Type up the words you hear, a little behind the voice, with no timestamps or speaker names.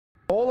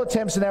All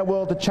attempts in our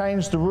world to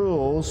change the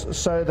rules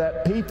so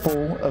that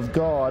people of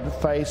God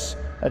face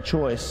a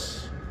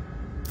choice: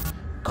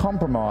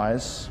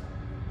 compromise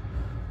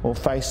or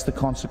face the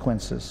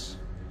consequences.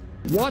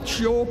 What's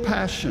your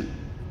passion?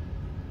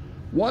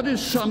 What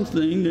is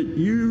something that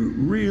you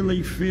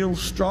really feel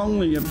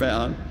strongly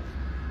about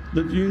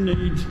that you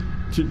need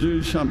to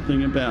do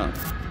something about?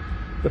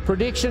 The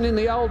prediction in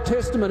the Old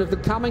Testament of the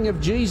coming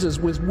of Jesus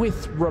was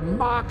with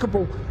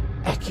remarkable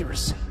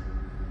accuracy.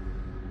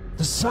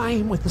 The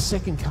same with the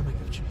second coming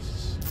of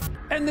Jesus.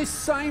 And this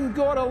same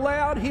God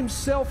allowed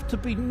himself to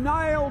be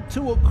nailed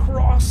to a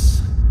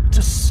cross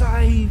to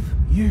save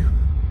you.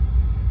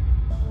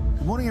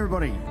 Good morning,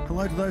 everybody.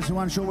 Hello to those who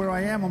aren't sure where I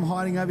am. I'm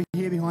hiding over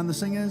here behind the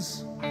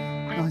singers.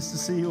 Nice to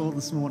see you all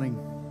this morning.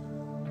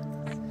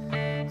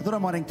 I thought I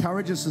might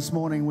encourage us this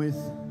morning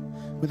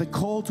with a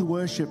call to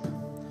worship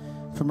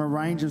from a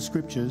range of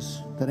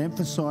scriptures that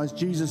emphasize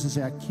Jesus as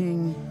our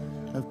King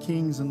of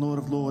Kings and Lord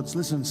of Lords.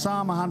 Listen,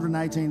 Psalm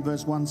 118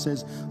 verse 1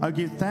 says, "Oh,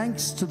 give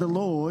thanks to the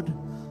Lord,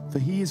 for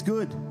he is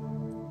good.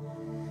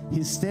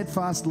 His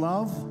steadfast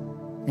love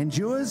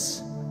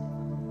endures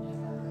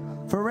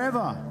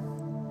forever."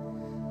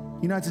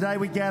 You know, today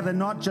we gather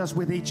not just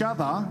with each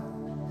other,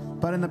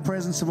 but in the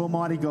presence of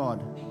Almighty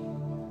God.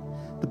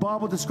 The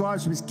Bible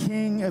describes him as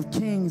King of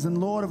Kings and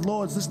Lord of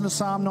Lords. Listen to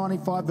Psalm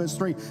 95 verse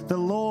 3. "The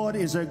Lord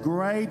is a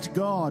great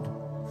God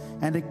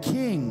and a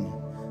King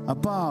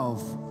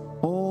above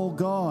all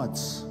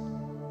gods."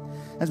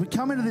 As we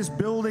come into this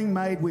building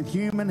made with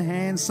human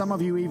hands, some of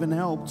you even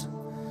helped,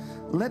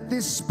 let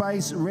this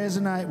space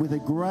resonate with a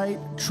great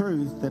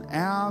truth that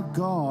our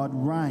God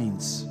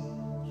reigns.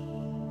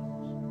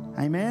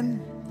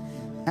 Amen?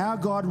 Our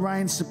God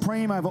reigns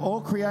supreme over all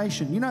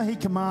creation. You know, he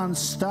commands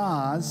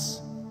stars,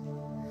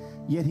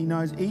 yet he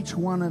knows each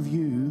one of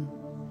you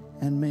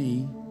and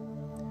me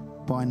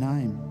by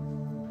name.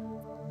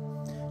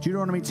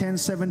 Deuteronomy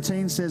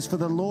 10:17 says, "For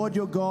the Lord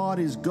your God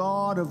is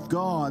God of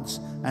gods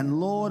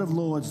and Lord of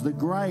lords, the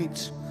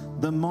great,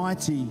 the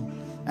mighty,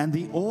 and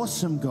the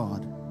awesome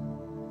God."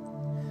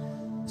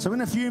 So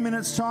in a few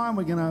minutes' time,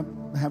 we're going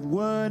to have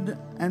word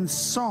and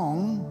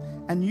song,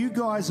 and you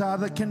guys are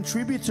the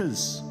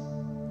contributors.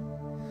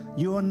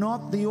 You are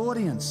not the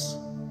audience.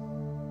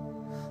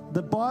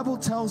 The Bible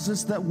tells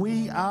us that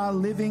we are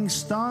living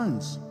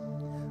stones,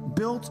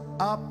 built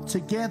up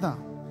together,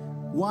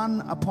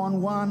 one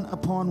upon one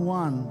upon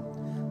one,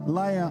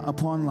 layer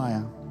upon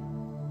layer.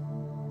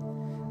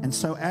 And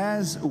so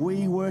as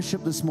we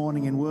worship this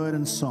morning in word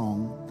and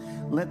song,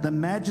 let the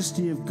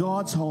majesty of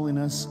God's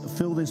holiness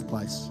fill this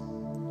place.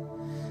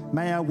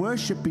 May our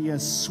worship be a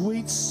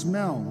sweet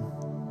smell,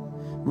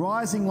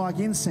 rising like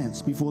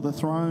incense before the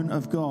throne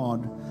of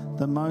God,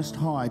 the Most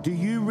High. Do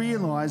you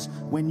realize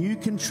when you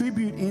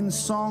contribute in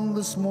song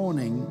this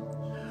morning,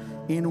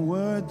 in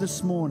word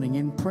this morning,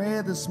 in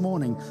prayer this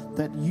morning,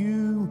 that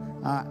you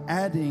are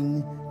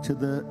adding to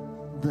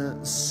the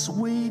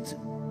sweet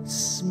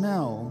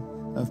smell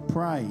of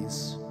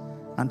praise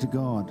unto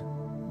God?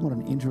 What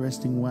an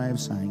interesting way of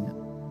saying it.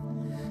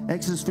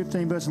 Exodus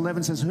 15 verse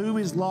 11 says, "Who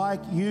is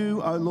like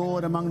you, O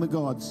Lord, among the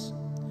gods?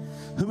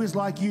 Who is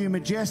like you,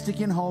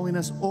 majestic in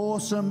holiness,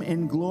 awesome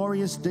in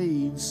glorious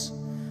deeds,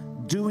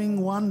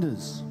 doing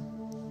wonders?"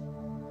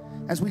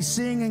 As we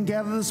sing and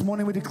gather this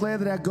morning, we declare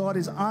that our God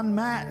is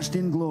unmatched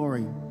in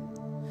glory,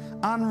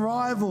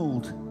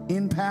 unrivaled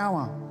in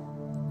power.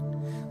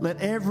 Let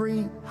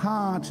every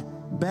heart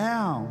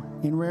bow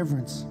in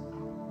reverence.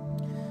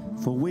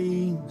 For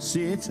we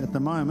sit at the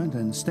moment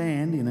and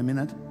stand in a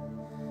minute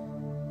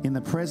in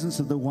the presence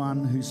of the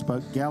one who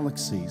spoke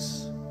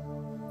galaxies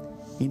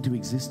into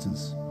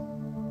existence.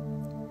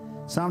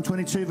 Psalm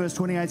 22 verse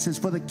 28 says,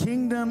 "For the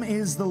kingdom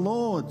is the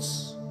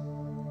Lord's,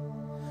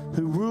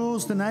 who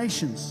rules the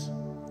nations.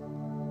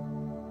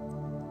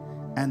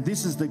 And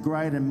this is the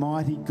great and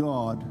mighty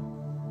God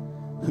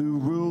who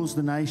rules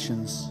the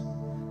nations."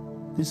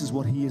 This is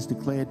what he has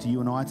declared to you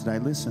and I today.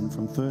 Listen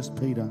from 1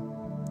 Peter.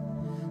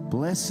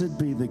 "Blessed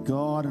be the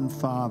God and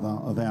Father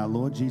of our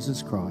Lord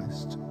Jesus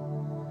Christ.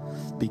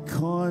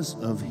 Because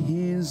of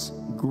his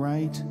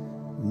great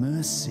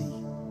mercy,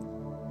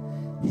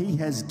 he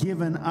has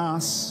given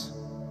us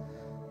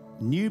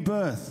new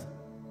birth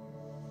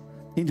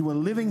into a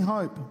living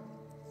hope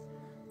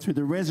through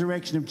the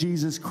resurrection of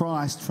Jesus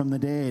Christ from the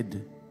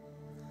dead."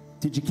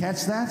 Did you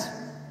catch that?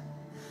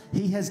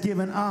 He has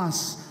given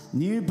us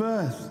new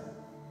birth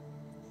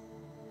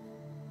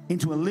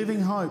into a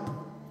living hope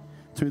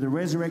through the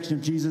resurrection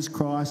of Jesus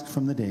Christ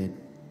from the dead,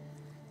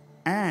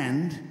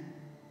 and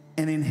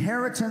an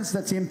inheritance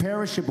that's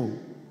imperishable,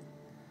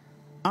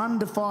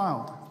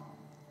 undefiled,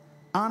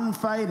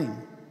 unfading,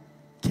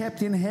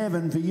 kept in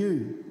heaven for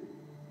you.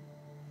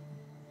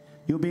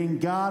 You're being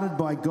guarded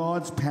by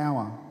God's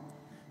power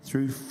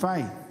through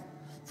faith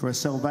for a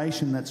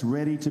salvation that's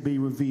ready to be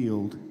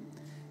revealed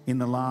in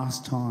the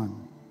last time.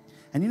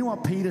 And you know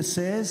what Peter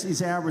says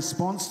is our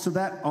response to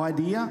that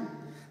idea?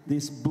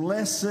 This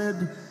blessed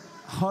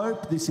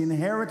hope, this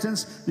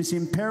inheritance, this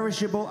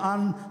imperishable,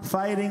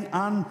 unfading,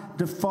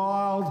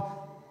 undefiled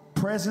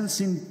presence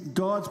in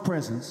God's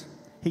presence.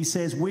 he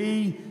says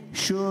we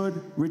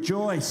should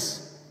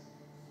rejoice.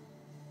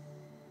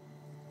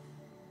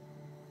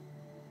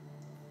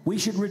 We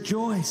should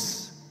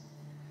rejoice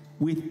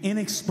with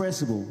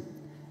inexpressible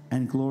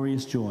and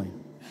glorious joy.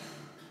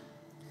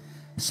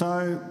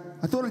 So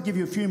I thought I'd give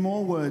you a few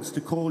more words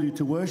to call you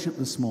to worship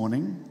this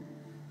morning,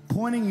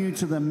 pointing you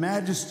to the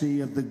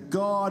majesty of the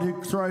God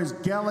who throws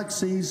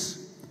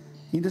galaxies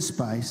into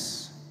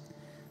space,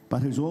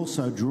 but who's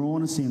also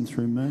drawn us in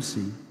through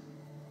mercy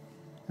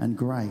and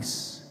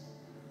grace,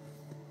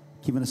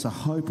 giving us a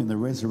hope in the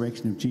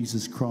resurrection of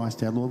Jesus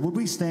Christ our Lord. Would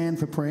we stand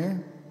for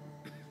prayer?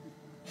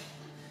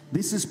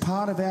 This is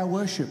part of our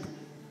worship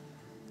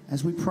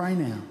as we pray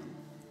now.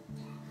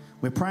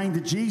 We're praying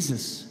to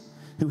Jesus,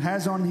 who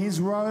has on his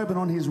robe and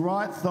on his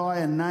right thigh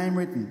a name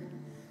written.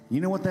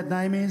 You know what that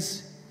name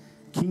is?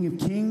 King of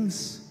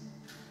Kings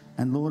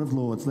and Lord of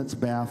Lords. Let's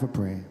bow for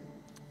prayer.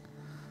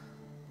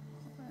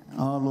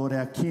 Oh Lord,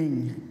 our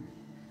King,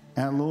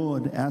 our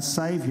Lord, our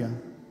Saviour,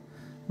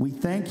 we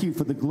thank you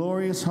for the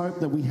glorious hope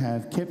that we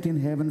have kept in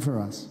heaven for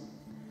us.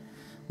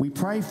 We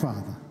pray,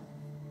 Father,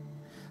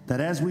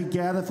 that as we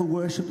gather for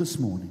worship this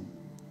morning,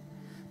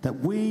 that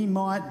we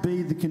might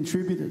be the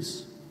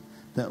contributors,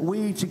 that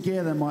we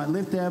together might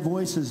lift our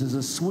voices as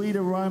a sweet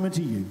aroma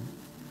to you,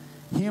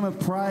 hymn of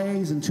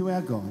praise unto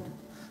our God,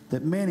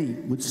 that many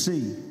would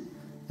see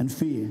and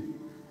fear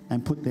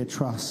and put their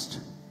trust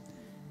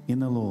in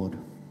the Lord.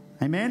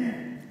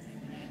 Amen?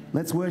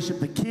 Let's worship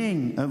the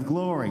King of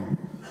glory.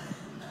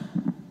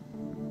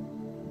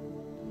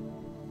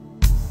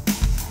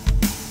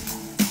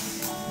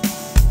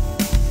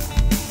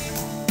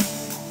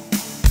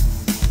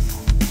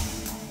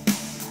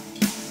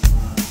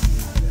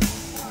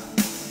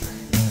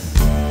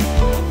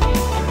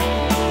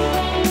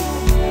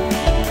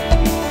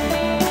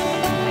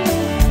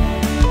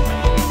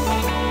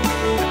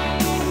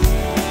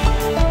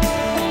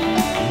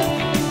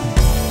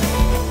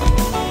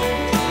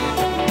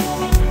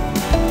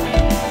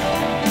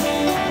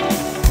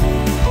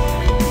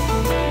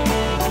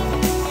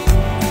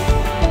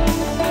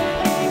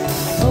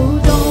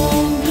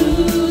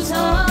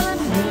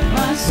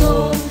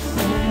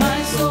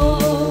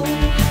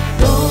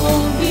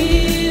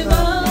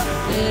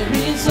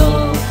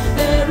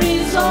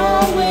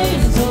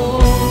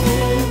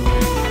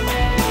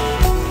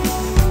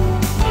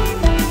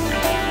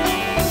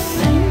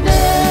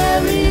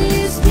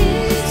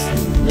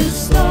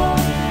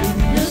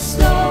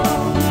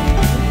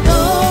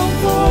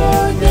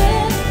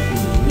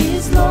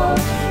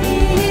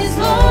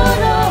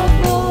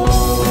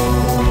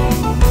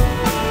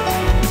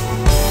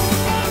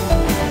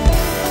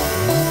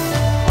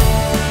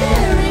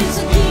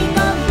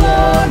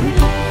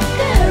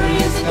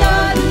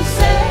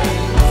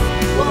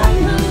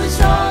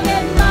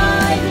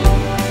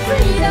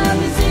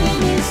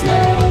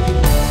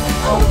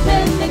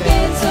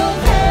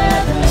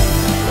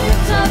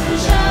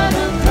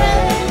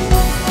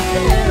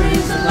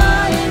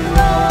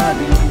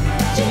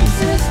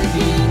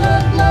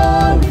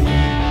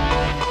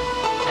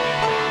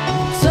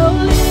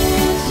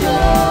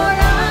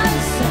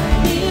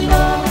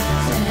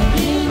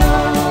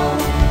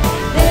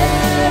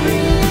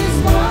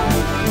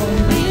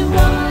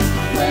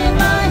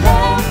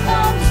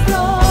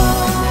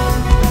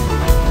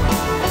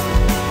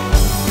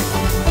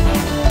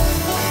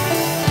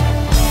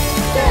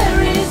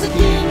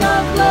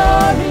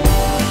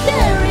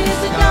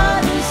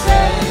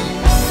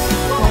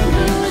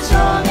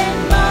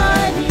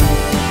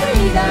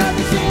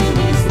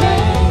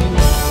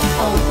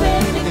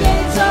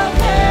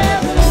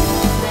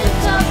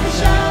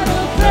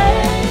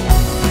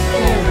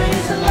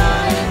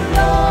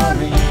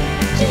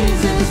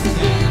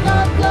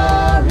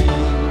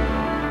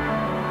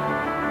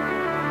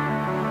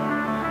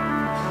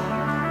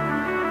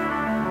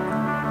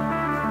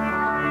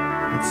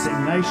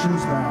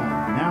 Nations bow,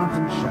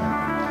 mountains shake.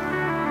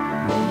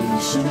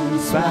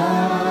 Nations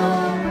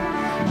bow,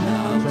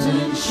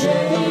 mountains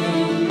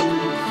shake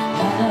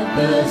at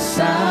the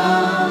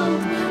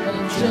sound of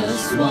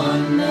just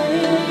one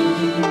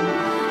name.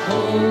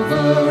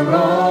 Over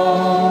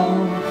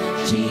all,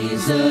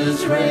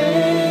 Jesus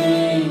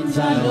reigns,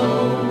 I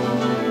know.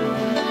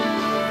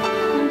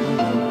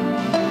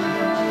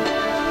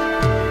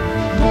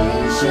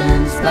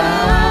 Nations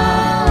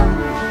bow,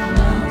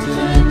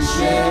 mountains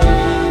shake.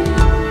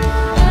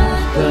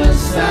 The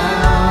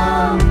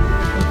sound of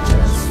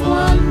just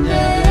one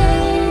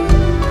name.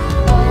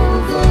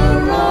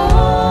 Over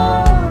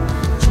all,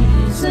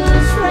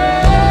 Jesus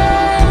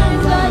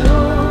reigns. I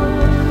know.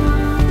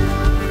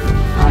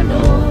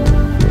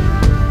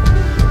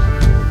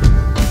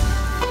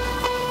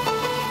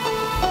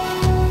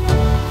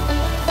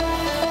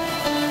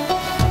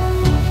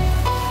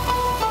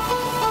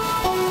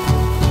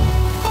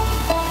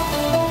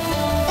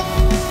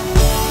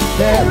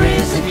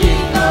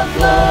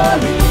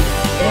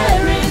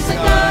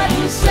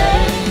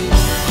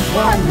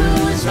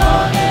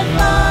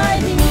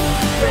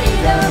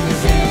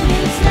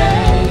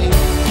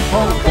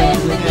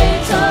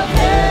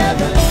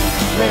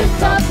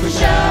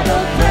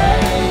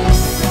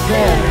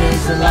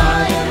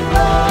 lion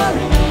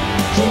roaring,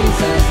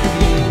 Jesus the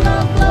King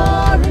of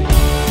glory.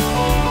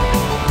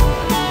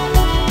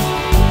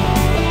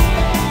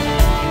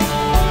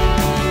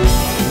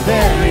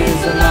 There is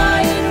a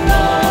lion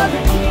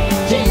roaring,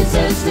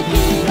 Jesus the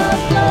King of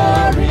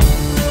glory.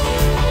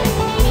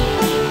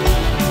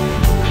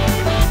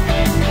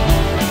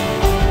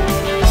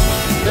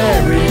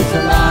 There is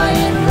a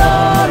lion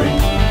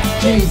roaring,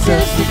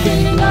 Jesus the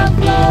King of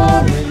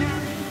glory.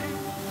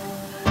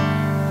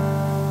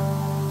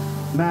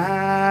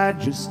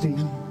 Majesty,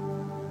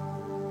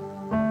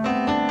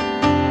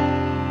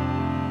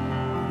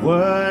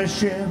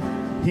 worship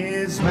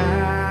His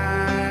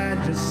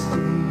majesty.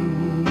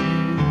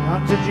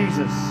 Unto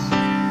Jesus,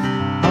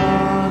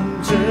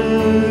 unto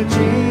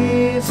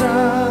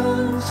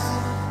Jesus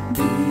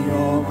be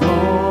all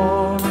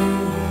glory,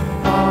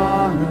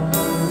 honor,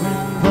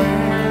 and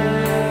praise.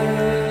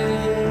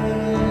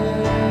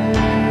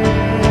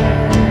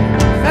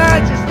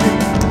 Majesty,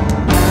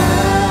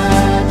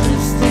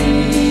 Majesty,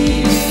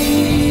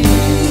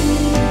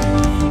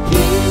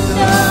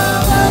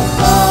 kingdom,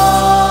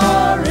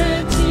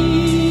 authority,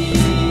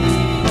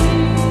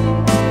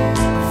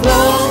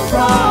 flow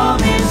from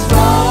His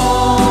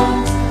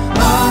throne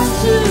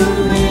unto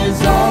His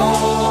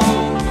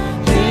own,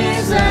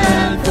 His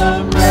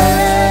anthem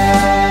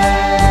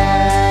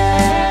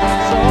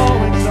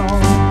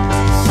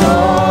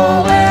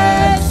so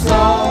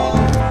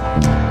exalt,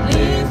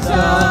 lift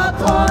up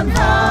on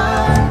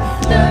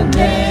high the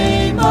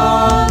name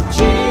of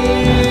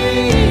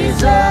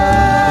Jesus.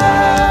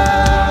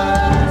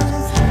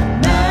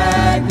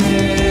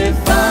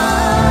 Magnify,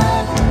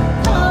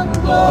 come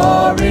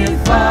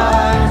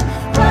glorify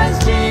Christ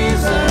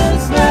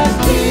Jesus the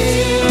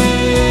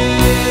King.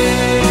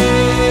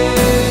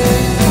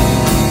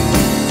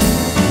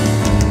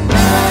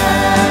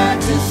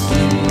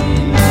 Majesty,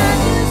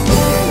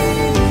 majesty,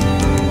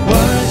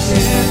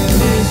 worship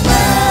His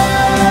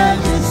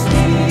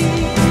majesty.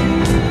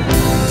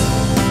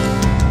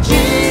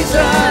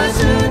 Jesus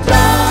who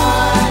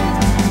died,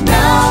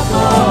 now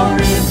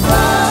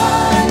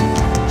glorified.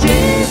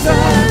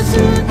 Jesus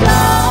who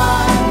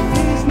died,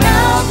 He's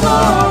now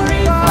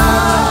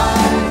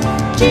glorified.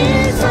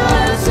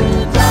 Jesus who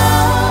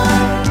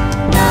died,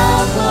 now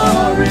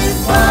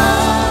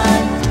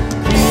glorified.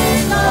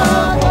 King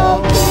of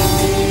all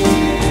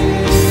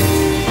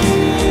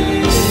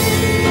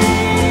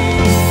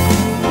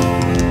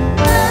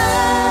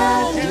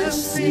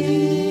majesty.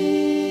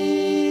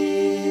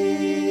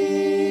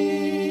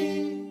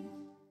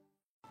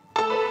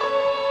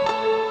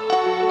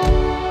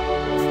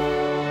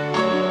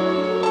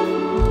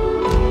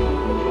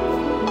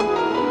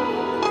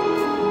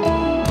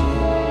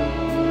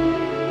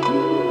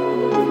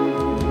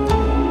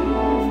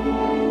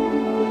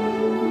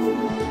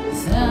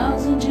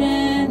 Thousand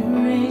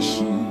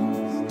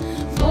generations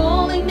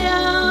falling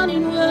down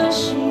in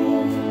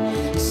worship,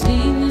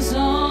 sing the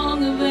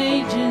song of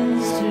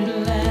ages to the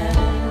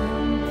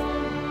Lamb.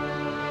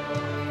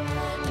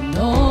 And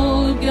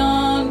all have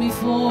gone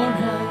before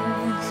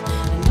us,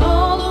 and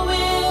all who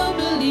will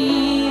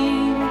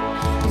believe,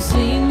 will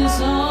sing the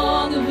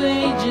song of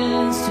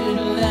ages to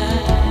the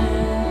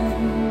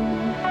Lamb.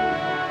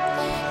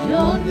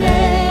 Your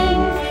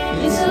name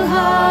is the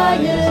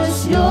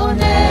highest, your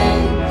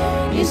name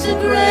is the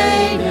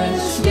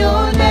greatest,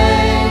 your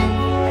name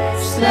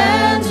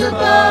stands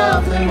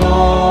above them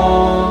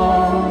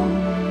all.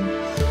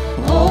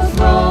 All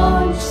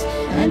thrones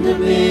and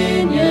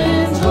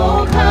dominions,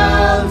 all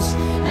powers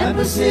and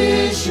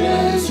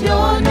positions,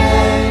 your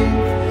name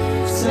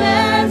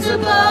stands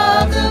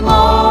above them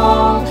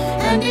all.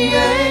 And the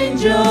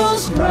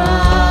angels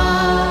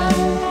cry,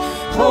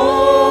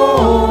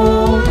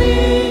 holy,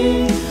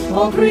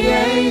 all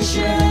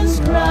creations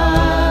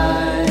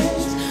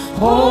cries,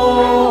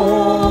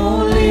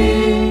 holy,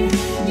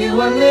 you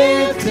are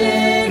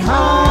lifted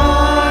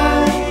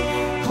high,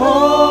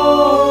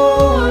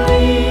 holy,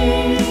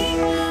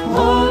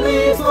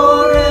 holy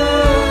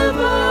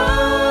forever.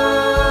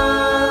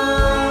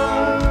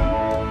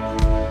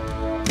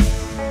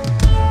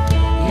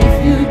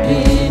 If you've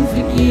been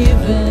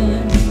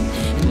forgiven,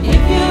 and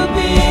if you've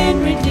been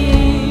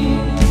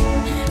redeemed,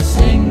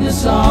 sing the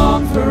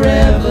song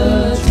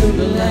forever to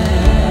the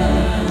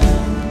Lamb.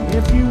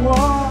 if you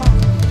walk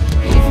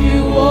If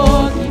you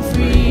walk in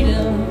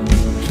freedom,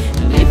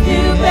 and if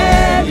you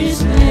bear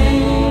His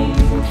name,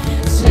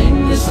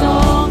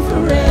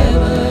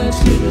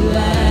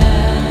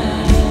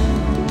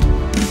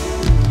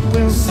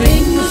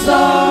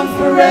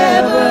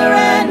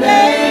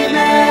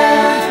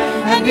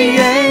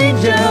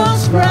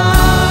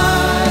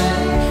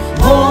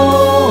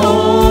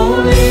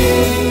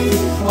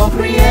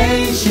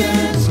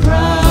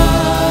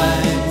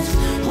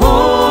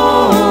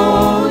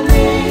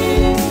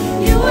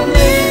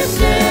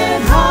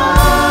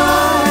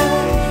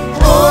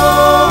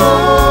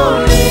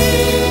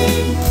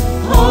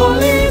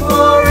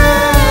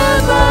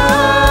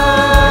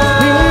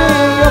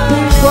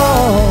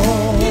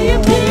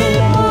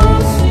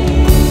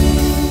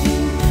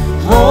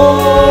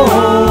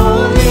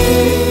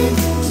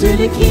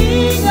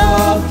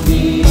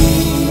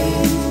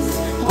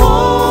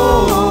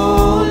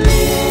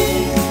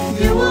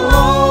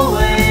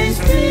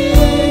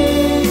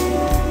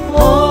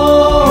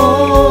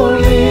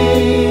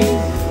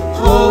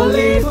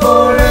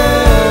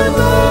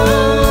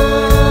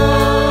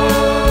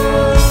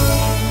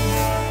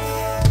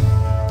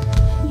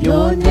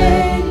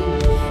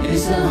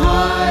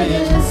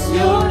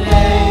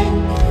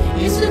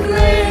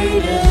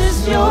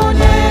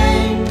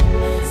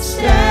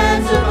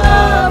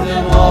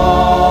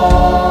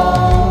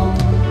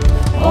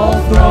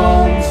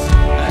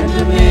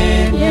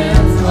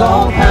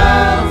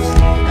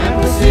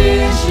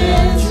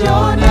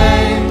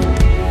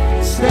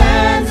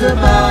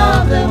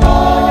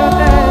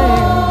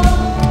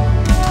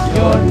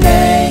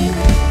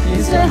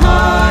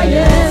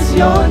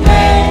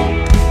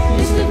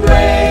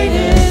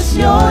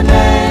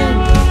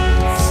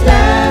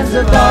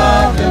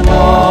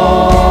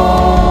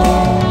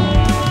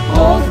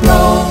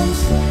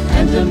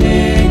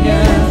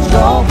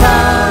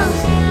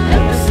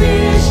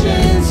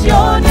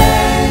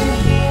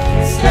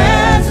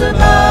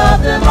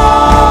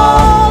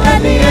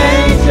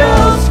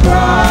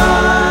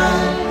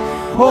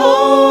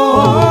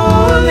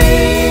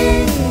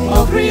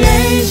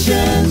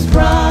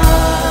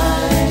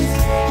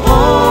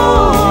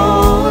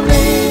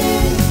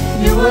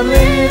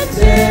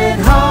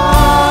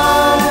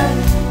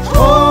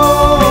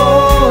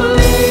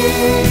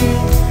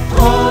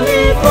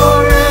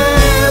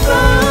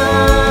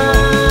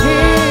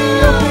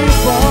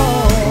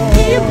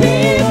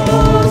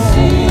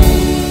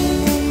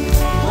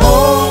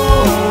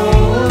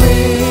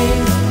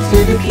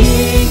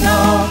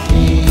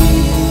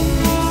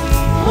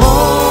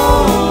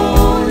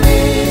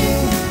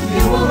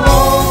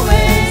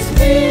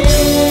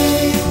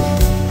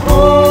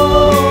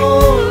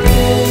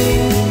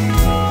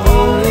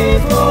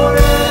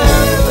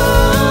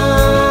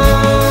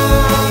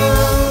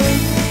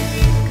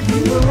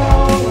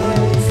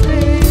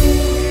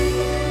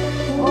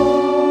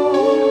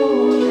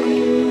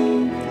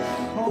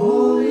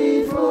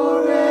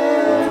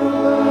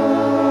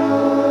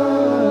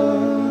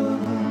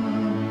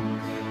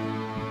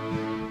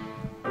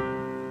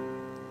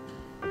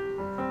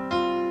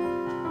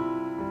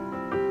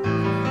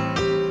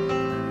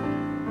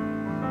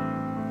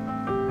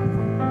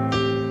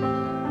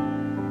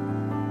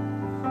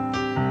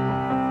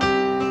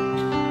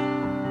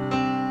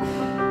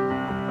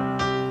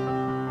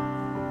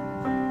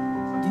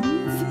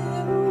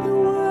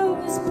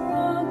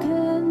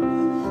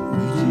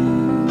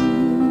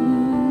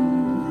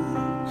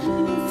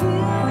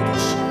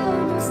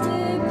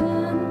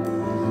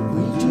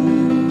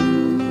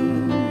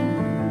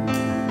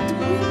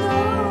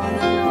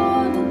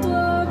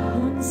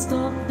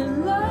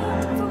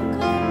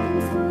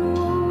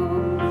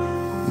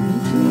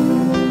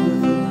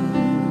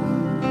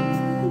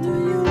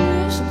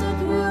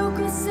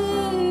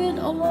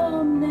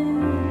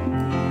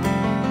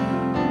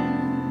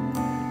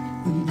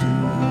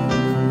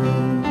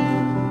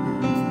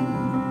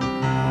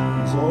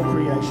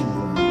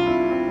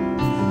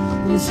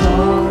 Is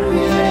all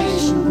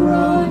creation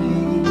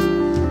groaning?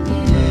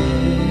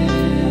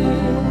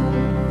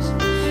 Yes.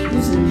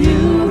 Is the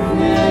new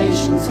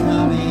creation's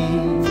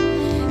coming?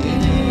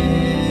 It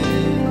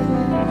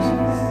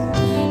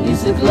is.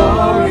 Is the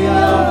glory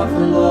of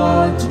the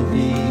Lord to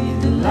be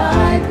the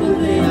light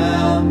within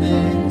our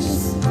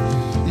midst?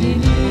 It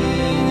is.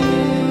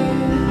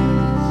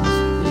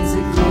 Is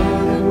it clear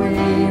that we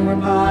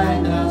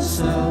remind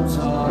ourselves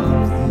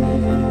of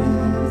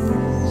this?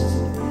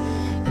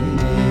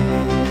 It is.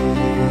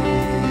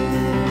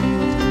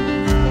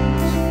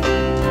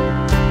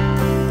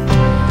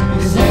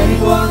 Is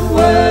anyone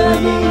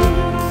worthy?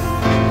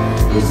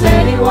 Is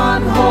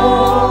anyone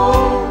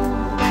whole?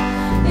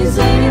 Is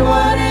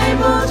anyone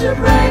able to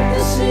break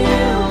the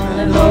seal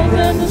and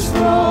open the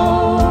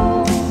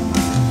scroll?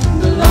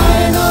 The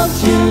Lion of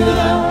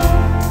Judah,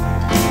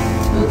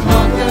 who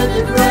conquered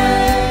the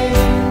grave,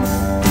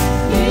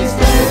 He's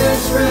dead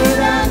as fruit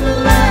and the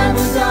Lamb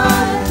who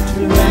died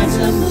to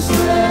ransom the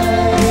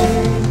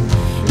slave.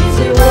 Is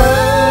He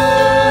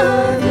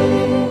worthy?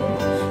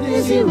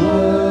 Is He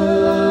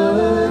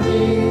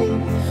worthy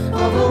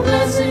of all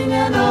blessing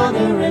and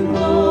honor and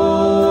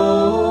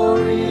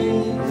glory?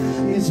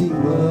 Is He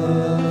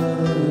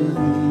worthy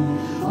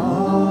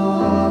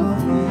of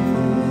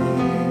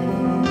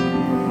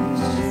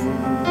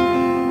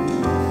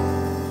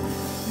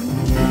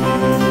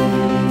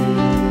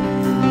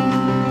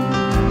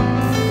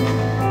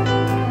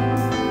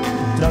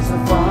Does the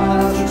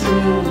Father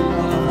truly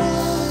love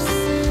us?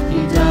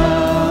 He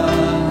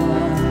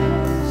does.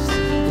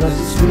 Does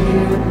the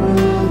Spirit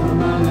move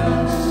among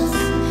us?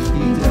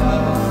 He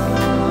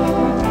does.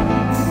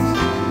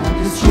 And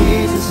does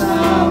Jesus,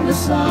 our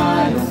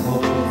Messiah,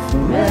 hold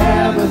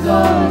forever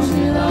those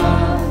He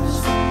loves?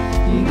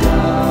 He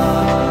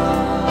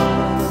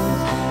does.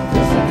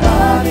 Does the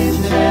God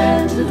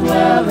intend to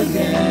dwell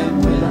again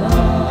with us?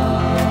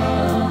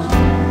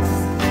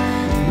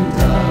 He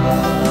does.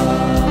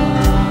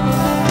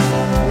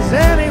 Is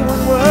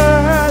anyone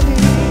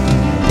worthy?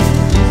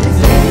 Is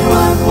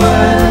anyone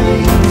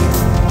worthy?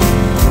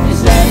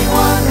 Is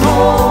anyone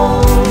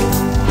whole?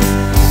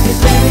 Is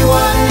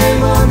anyone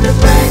able to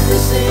break the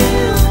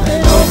seal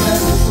and open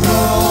the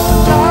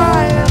scroll?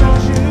 Lion of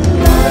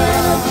Judah,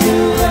 Lion of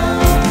Judah,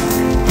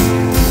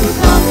 who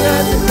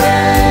conquered the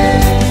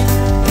grave,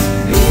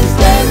 He's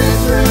dead as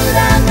fruit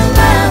and the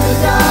Lamb who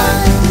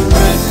died to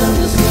ransom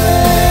the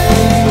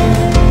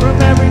slave. from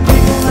every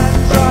people and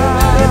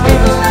tribe,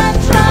 People and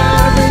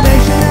tribe, every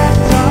nation and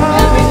tongue.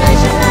 every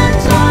nation and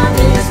tongue,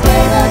 He is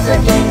great as a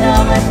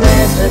kingdom and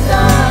praise to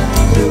God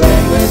to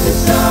reign with the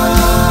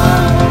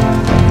Son.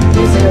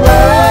 Is He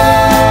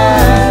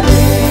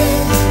worthy?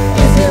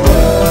 Is He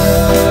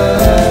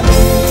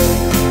worthy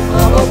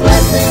of all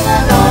blessing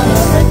and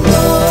honor and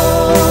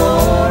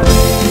glory?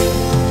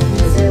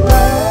 Is He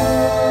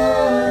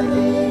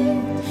worthy?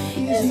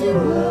 Is He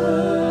worthy?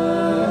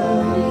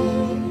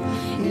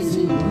 Is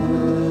He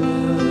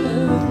worthy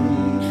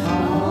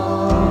of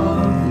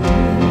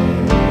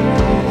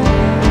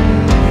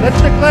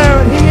Let's declare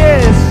it. He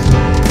is.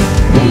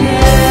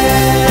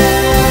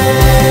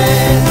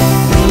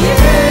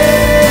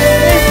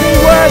 Is He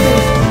worthy?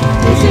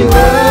 Is He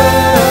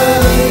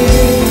worthy?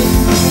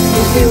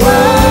 Is He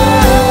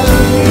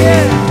worthy?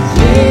 Yes.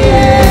 He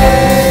is.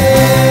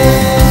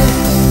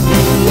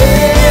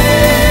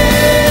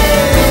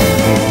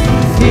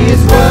 He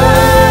is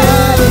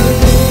worthy.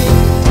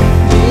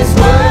 He is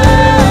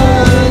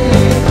worthy.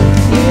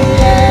 He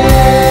is.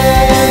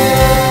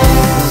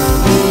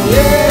 Is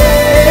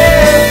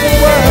He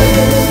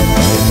worthy?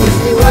 Is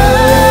He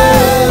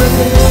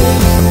worthy?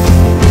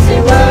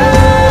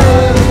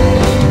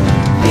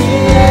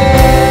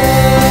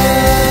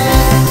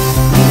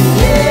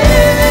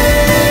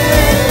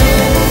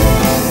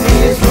 He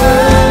is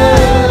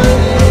worthy.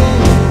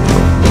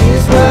 He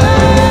is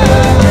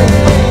worthy.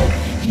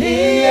 He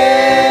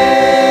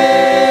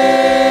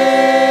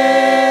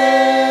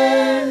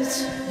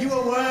is. You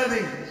are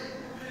worthy.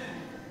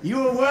 You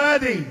are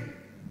worthy.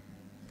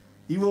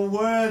 You are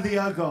worthy,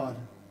 O God,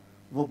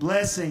 of all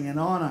blessing and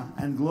honor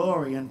and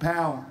glory and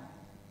power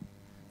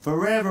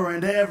forever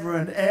and ever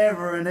and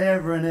ever and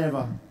ever and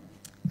ever.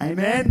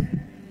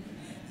 Amen.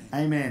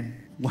 Amen.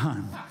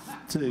 1,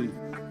 2,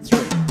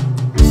 3.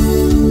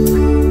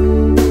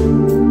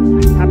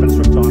 Happens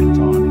from time to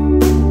time.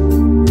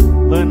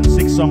 Learning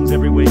 6 songs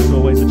every week is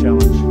always a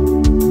challenge.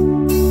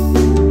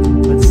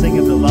 Let's sing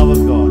of the love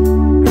of God.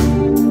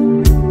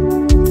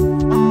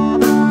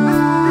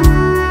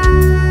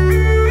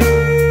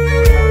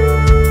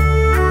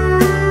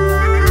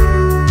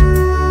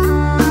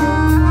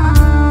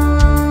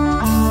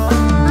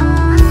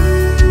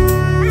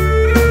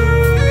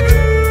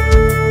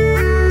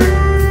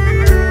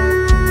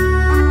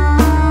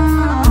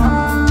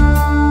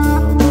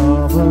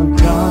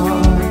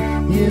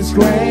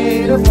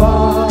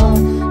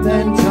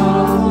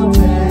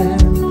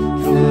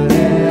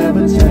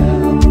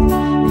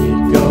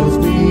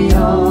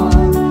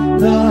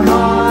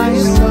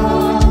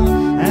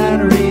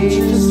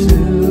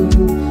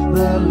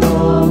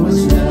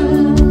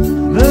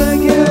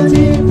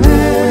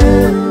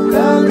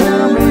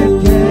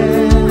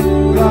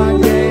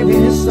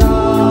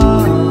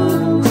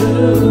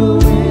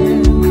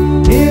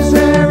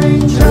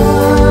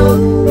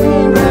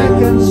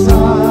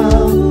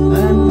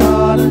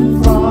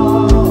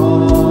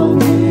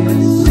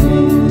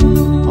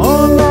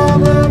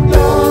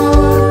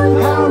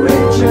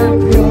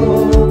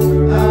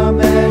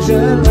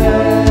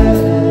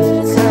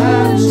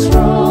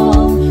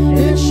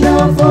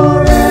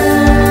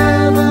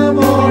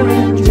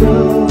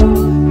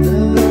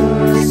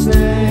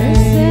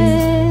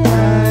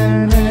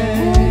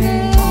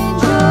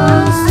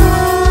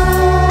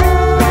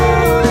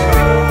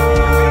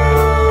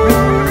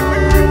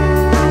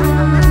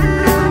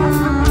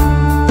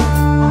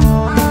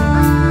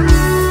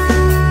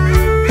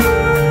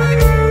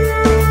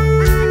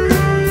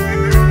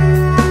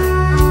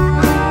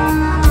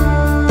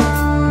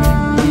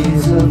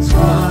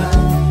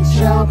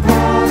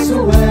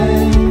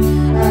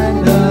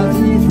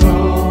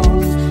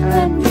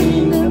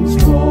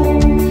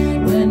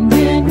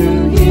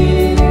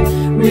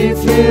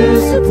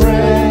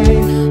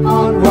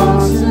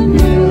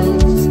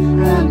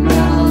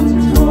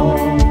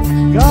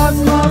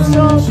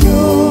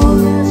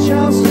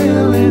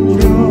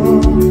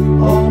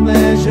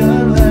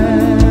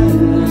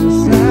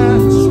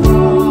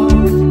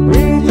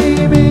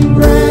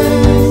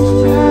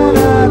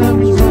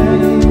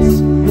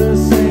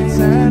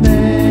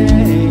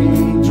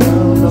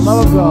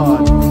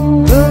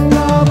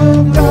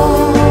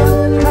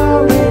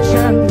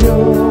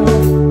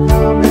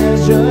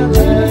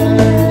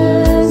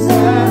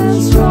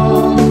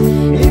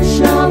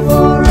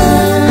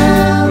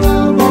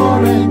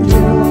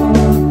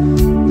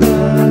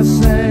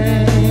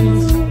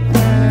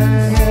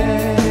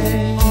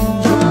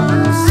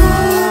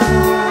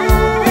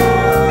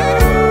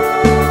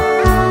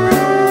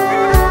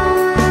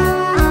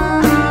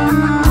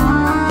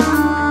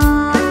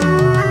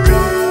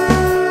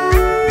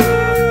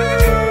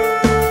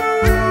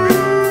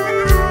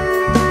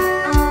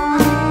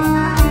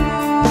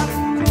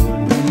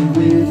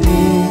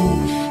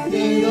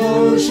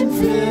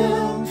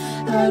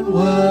 heaven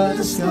were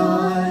the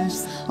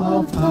skies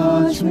of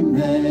parchment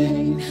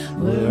made,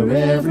 where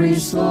every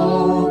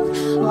stroke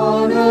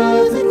on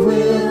earth a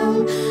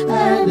quill,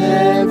 and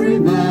every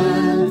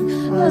man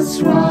a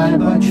scribe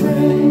by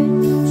trade,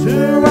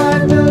 to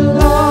write the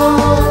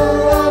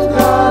law of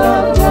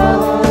God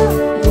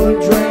above would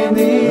drain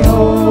the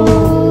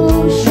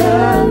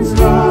oceans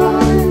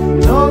dry,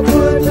 nor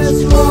could the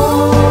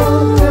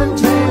scroll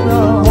contain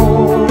the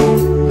whole,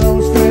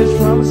 though stretched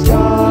from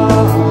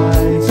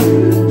sky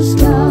to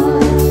sky.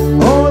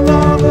 Oh,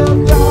 love of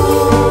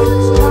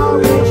God, how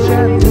rich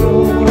and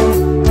pure,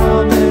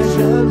 how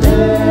measureless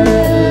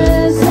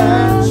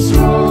and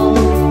strong,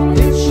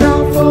 it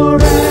shall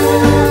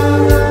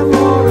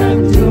forevermore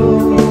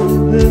endure.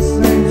 The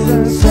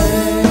saints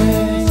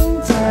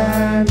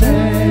and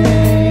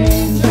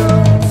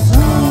angels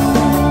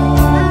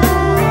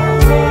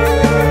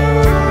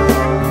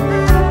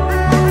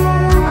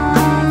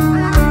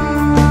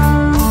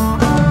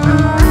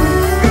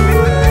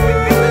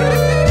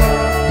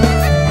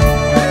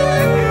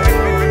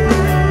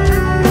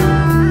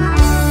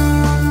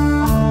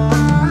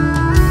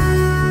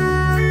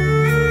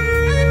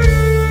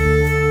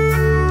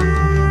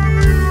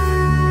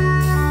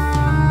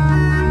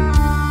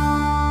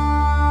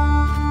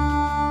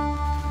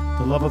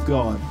The love of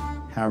God,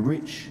 how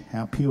rich,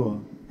 how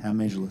pure, how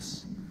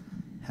measureless,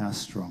 how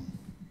strong.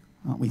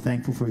 Aren't we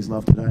thankful for his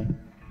love today?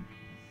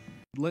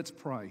 Let's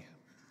pray.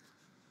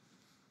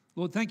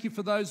 Lord, thank you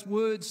for those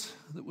words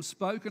that were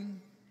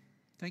spoken.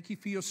 Thank you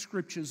for your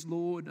scriptures,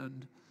 Lord.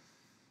 And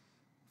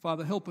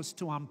Father, help us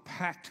to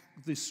unpack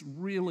this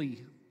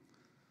really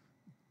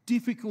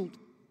difficult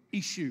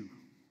issue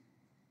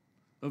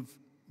of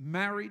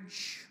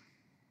marriage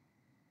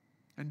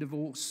and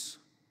divorce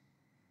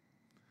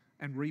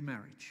and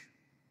remarriage.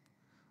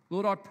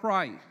 Lord, I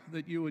pray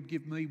that you would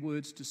give me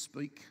words to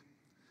speak.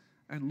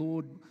 And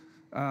Lord,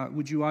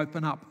 would you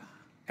open up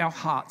our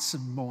hearts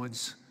and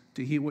minds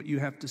to hear what you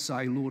have to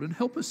say, Lord, and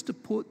help us to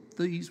put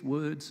these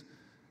words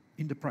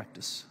into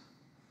practice.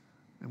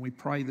 And we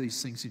pray these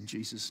things in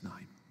Jesus'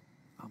 name.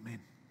 Amen.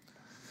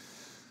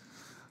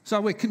 So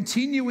we're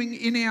continuing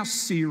in our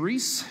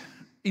series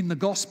in the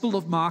Gospel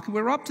of Mark.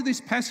 We're up to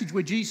this passage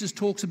where Jesus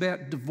talks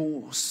about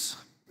divorce.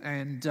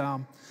 And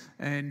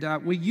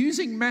we're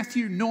using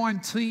Matthew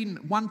 19,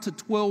 1 to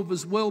 12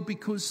 as well,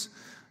 because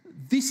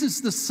this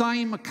is the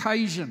same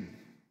occasion.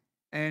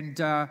 And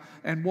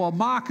while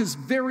Mark is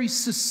very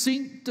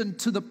succinct and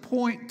to the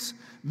point,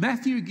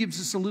 Matthew gives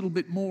us a little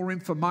bit more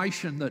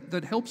information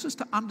that helps us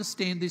to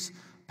understand this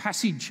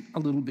passage a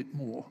little bit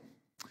more.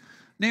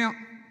 Now,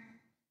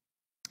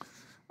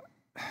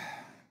 I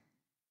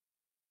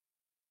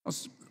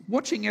was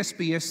watching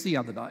SBS the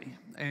other day,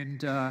 and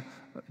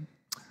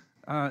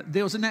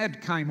there was an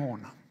ad came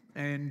on,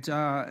 and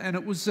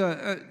it was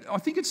I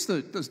think it's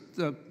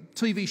the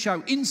TV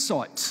show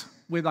Insight,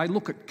 where they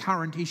look at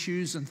current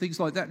issues and things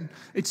like that. And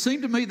it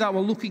seemed to me they were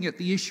looking at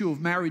the issue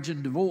of marriage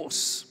and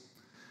divorce.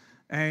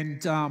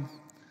 And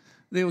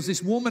there was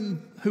this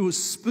woman who was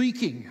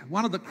speaking,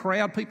 one of the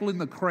crowd, people in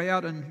the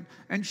crowd,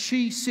 and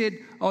she said,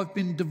 "I've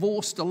been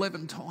divorced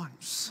 11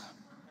 times."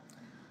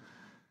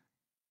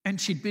 And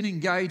she'd been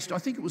engaged, I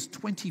think it was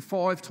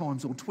 25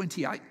 times or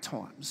 28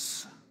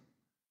 times.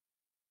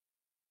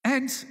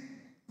 And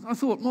I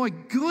thought, my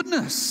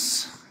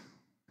goodness,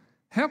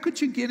 how could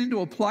you get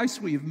into a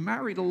place where you've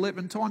married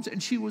 11 times?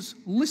 And she was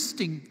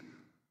listing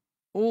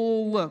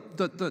all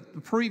the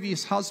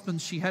previous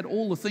husbands she had,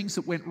 all the things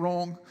that went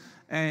wrong.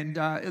 And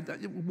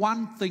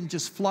one thing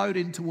just flowed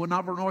into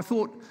another. And I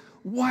thought,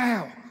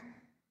 wow,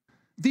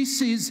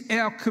 this is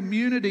our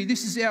community.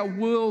 This is our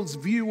world's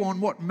view on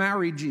what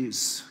marriage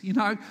is. You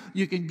know,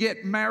 you can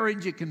get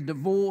married, you can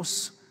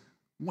divorce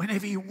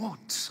whenever you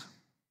want.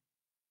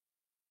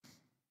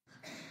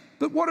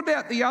 But what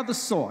about the other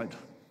side?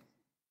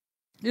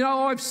 You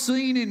know, I've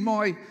seen in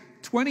my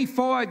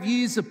 25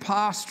 years of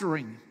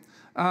pastoring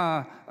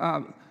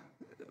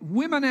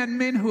women and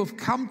men who have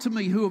come to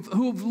me who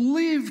have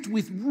lived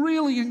with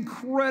really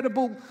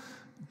incredible,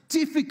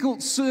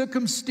 difficult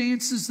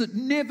circumstances that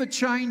never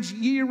change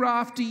year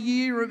after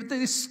year.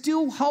 They're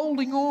still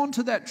holding on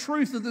to that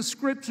truth of the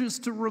scriptures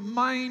to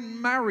remain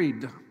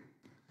married,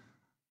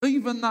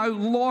 even though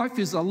life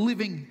is a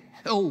living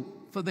hell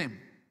for them.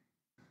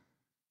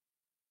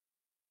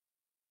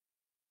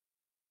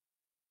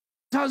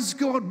 Does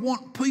God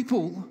want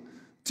people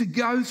to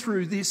go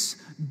through this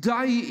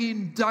day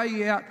in,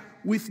 day out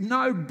with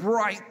no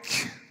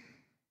break,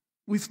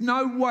 with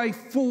no way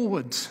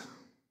forward?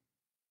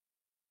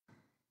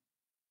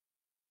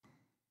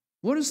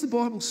 What does the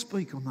Bible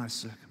speak on those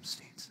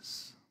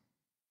circumstances?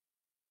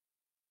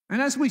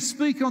 And as we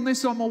speak on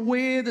this, I'm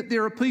aware that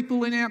there are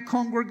people in our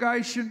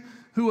congregation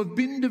who have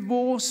been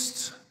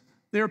divorced.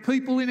 There are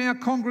people in our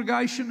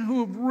congregation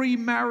who have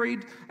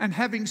remarried, and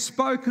having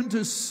spoken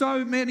to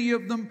so many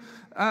of them,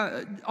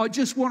 I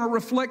just want to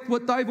reflect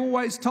what they've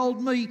always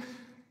told me.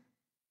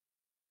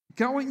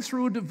 Going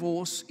through a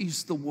divorce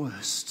is the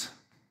worst.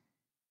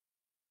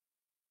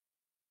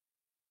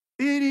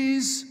 It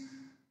is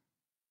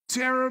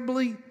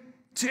terribly,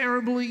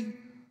 terribly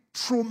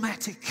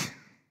traumatic.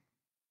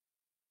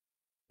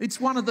 It's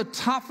one of the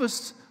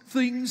toughest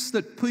things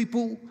that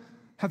people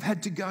have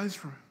had to go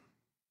through.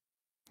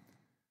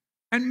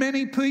 And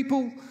many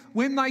people,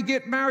 when they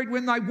get married,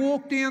 when they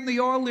walk down the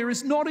aisle, there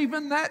is not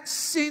even that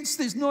sense,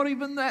 there's not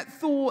even that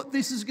thought,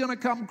 this is going to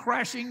come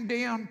crashing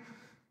down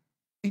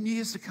in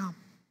years to come.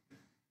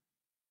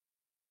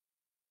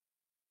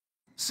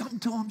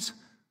 Sometimes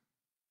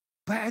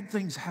bad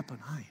things happen,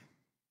 hey?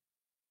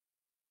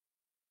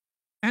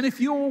 And if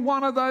you're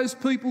one of those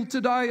people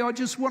today, I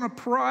just want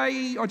to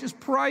pray, I just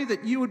pray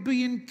that you would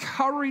be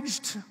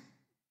encouraged.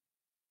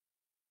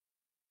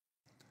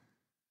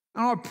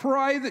 And I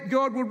pray that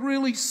God would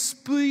really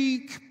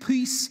speak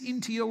peace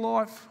into your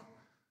life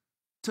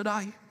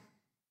today.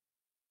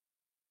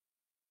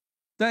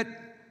 That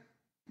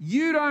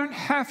you don't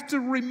have to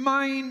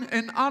remain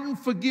an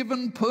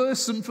unforgiven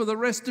person for the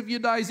rest of your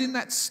days in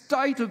that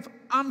state of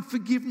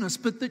unforgiveness,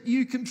 but that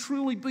you can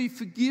truly be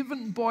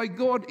forgiven by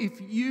God if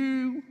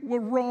you were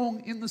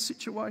wrong in the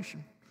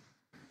situation.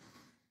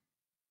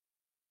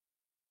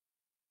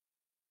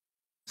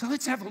 So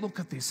let's have a look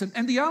at this.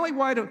 And the only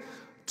way to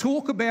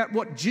talk about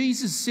what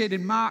Jesus said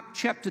in Mark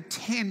chapter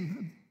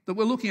 10 that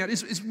we're looking at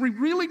is we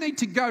really need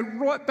to go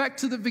right back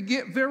to the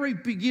very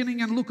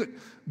beginning and look at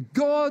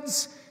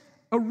God's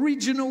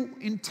original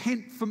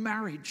intent for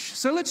marriage.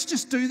 So let's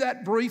just do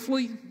that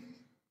briefly.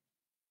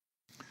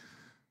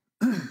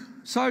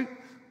 So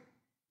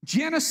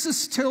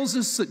Genesis tells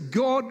us that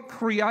God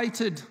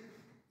created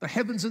the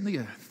heavens and the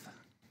earth.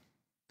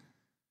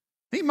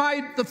 He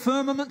made the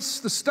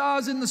firmaments, the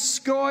stars in the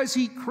skies.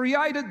 He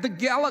created the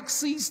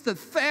galaxies, the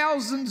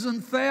thousands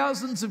and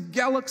thousands of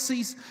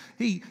galaxies.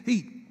 He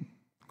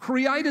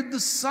created the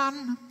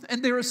sun,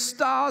 and there are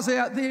stars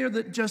out there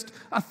that are just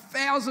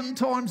 1,000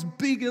 times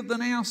bigger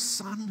than our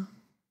sun.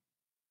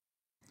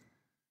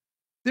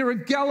 There are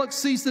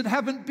galaxies that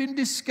haven't been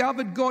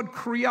discovered. God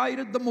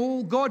created them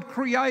all. God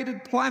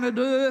created planet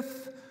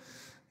Earth.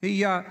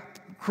 He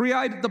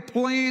created the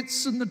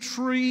plants and the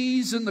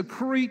trees and the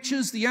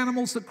creatures, the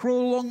animals that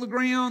crawl along the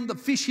ground, the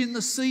fish in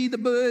the sea, the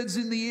birds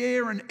in the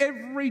air. And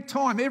every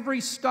time,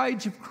 every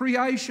stage of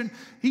creation,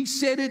 He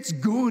said it's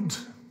good.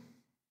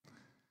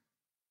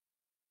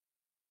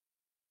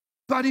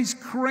 But His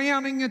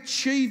crowning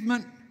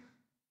achievement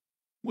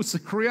was the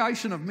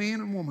creation of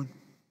man and woman,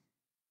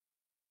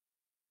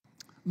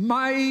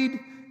 made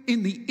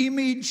in the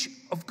image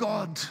of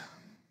God,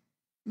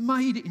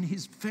 made in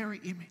His very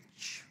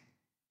image.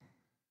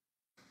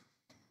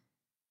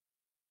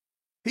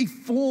 He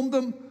formed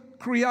them,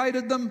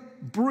 created them,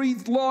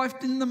 breathed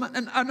life in them,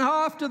 and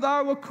after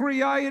they were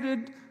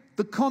created,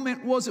 the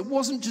comment was it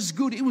wasn't just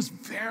good, it was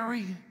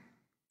very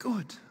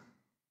good.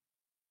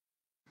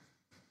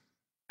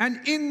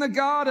 And in the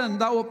garden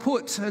they were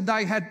put, and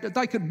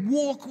they could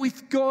walk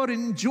with God,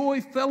 enjoy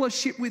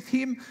fellowship with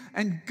Him,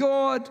 and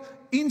God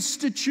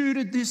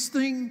instituted this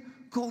thing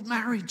called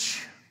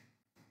marriage.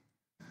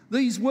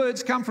 These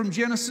words come from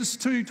Genesis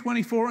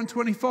 2:24 and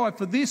 25.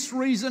 For this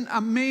reason, a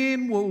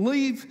man will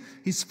leave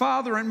his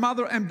father and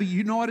mother and be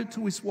united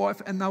to his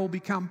wife, and they will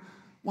become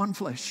one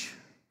flesh.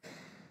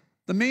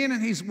 The man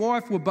and his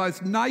wife were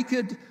both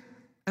naked,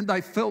 and they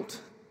felt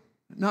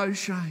no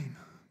shame.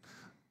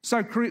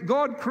 So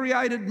God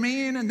created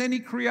man, and then He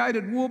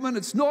created woman.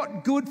 It's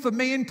not good for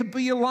man to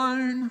be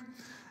alone.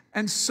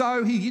 And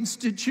so He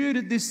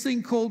instituted this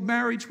thing called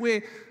marriage,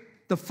 where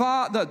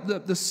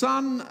the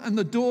son and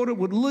the daughter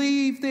would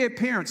leave their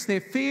parents,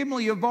 their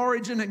family of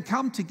origin, and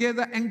come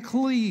together and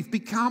cleave,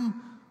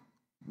 become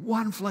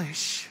one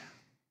flesh.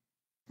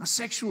 A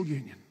sexual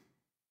union.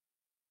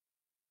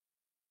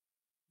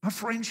 A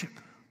friendship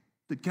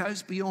that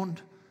goes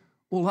beyond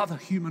all other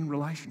human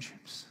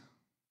relationships.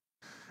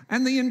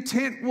 And the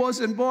intent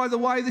was, and by the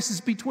way, this is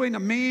between a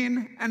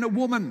man and a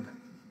woman.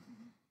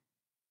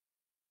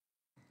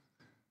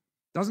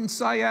 Doesn't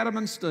say Adam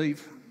and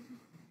Steve.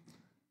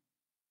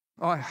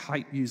 I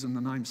hate using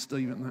the name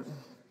Stephen.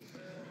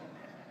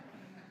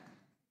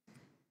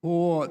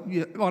 Or,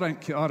 yeah, I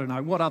don't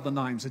know, what other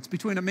names? It's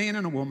between a man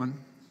and a woman,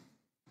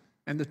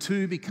 and the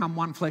two become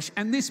one flesh.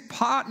 And this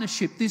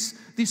partnership, this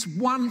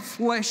one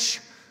flesh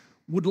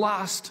would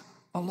last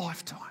a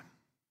lifetime.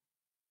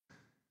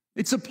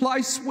 It's a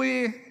place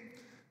where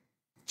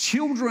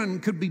children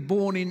could be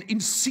born in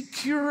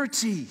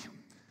security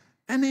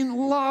and in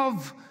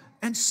love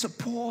and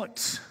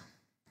support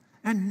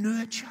and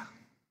nurture.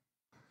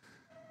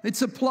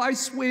 It's a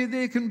place where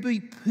there can be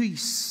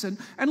peace. And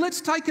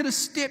let's take it a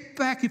step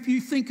back. If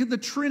you think of the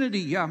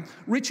Trinity,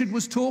 Richard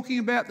was talking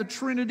about the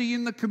Trinity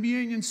in the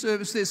communion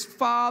service. There's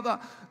Father,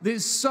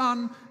 there's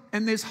Son,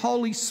 and there's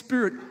Holy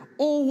Spirit.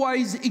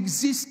 Always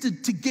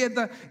existed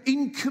together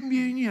in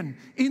communion,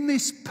 in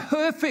this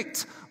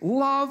perfect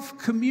love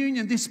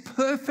communion, this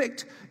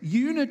perfect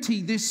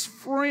unity, this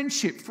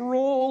friendship for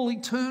all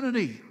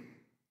eternity.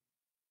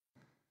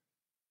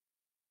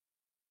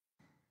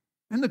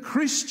 And the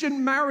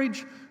Christian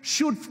marriage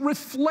should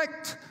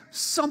reflect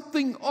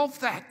something of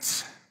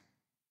that.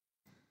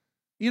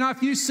 You know,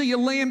 if you see a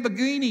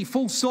Lamborghini,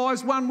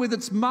 full-size one with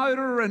its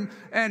motor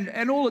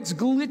and all its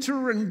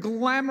glitter and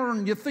glamour,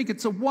 and you think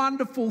it's a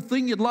wonderful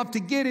thing, you'd love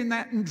to get in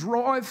that and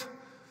drive,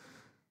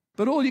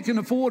 but all you can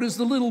afford is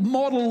the little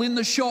model in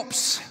the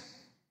shops.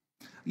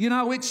 You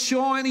know, it's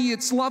shiny,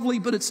 it's lovely,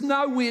 but it's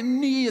nowhere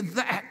near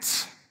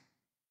that.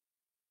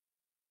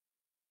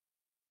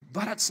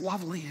 But it's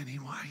lovely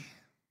anyway.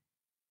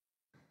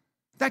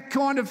 That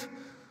kind of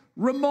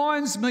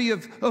reminds me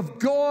of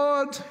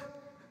God,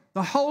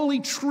 the Holy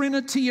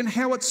Trinity, and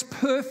how it's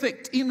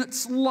perfect in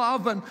its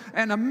love,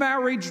 and a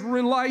marriage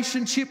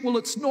relationship, well,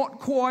 it's not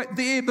quite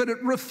there, but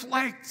it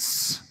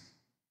reflects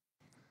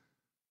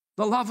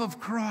the love of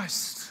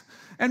Christ.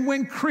 And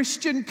when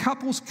Christian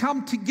couples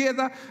come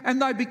together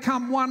and they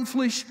become one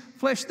flesh,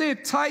 they're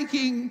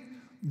taking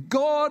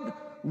God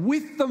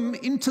with them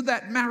into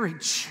that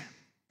marriage.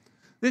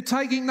 They're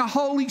taking the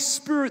Holy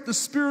Spirit, the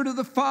Spirit of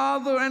the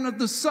Father and of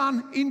the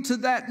Son, into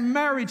that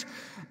marriage.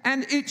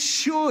 And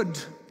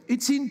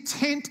its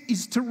intent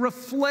is to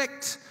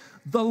reflect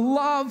the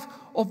love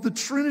of the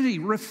Trinity,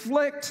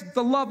 reflect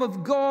the love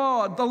of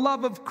God, the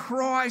love of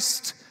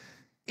Christ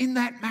in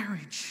that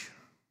marriage.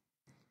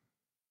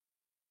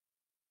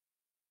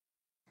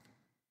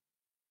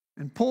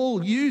 And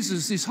Paul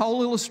uses this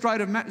whole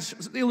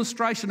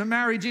illustration of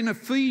marriage in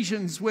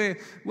Ephesians, where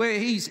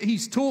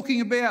he's talking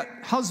about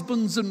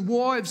husbands and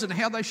wives and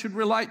how they should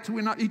relate to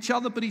each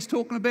other, but he's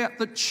talking about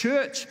the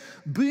church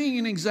being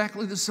in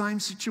exactly the same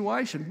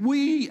situation.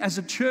 We as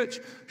a church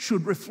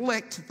should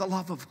reflect the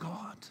love of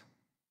God.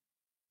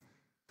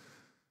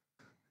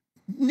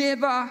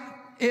 Never,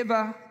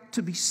 ever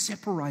to be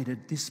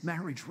separated, this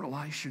marriage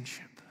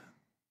relationship.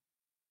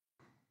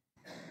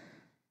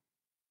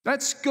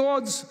 That's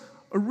God's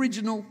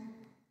original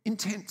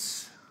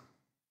intent.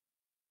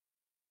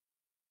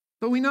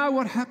 But we know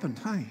what happened,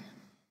 hey?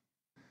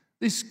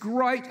 This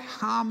great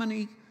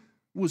harmony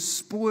was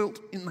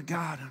spoilt in the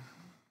garden.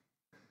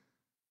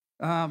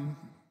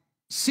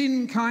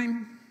 Sin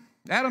came,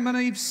 Adam and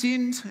Eve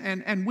sinned,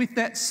 and with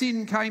that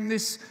sin came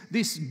this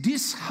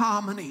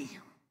disharmony,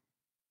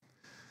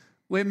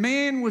 where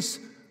man was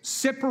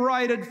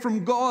separated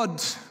from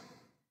God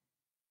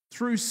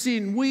through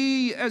sin.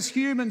 We as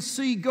humans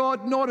see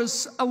God not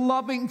as a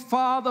loving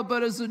father,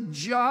 but as a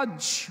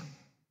judge.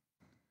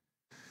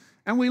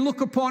 And we look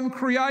upon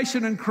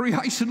creation, and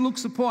creation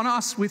looks upon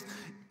us with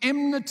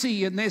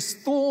enmity, and there's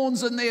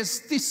thorns and there's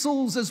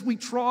thistles as we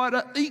try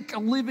to eke a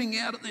living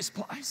out of this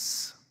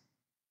place.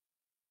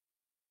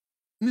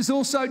 And there's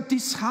also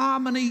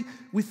disharmony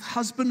with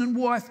husband and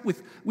wife,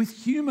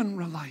 with human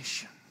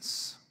relations.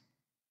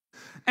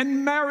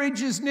 And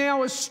marriage is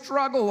now a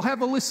struggle.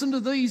 Have a listen to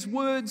these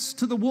words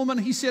to the woman.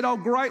 He said, I'll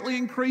greatly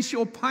increase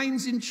your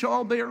pains in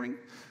childbearing.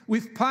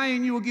 With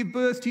pain you will give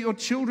birth to your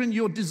children.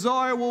 Your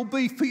desire will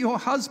be for your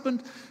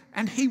husband,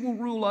 and he will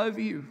rule over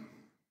you.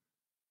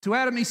 To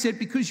Adam he said,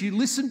 because you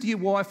listened to your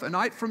wife and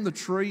ate from the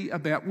tree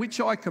about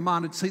which I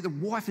commanded. See, the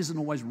wife isn't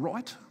always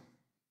right.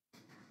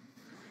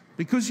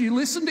 Because you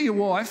listened to your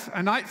wife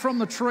and ate from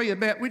the tree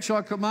about which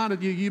I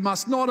commanded you, you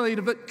must not eat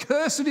of it.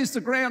 Cursed is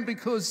the ground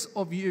because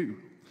of you.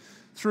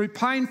 Through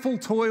painful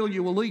toil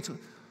you will eat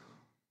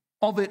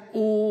of it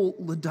all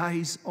the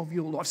days of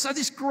your life. So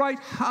this great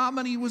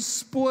harmony was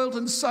spoiled,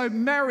 and so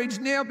marriage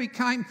now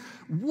became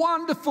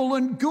wonderful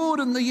and good,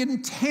 and the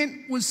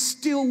intent was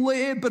still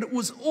there, but it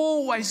was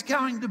always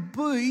going to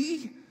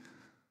be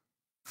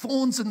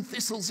thorns and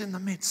thistles in the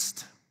midst.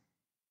 It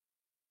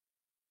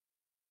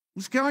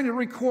was going to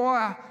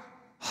require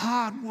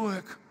hard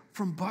work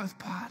from both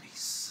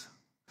parties.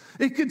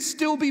 It could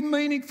still be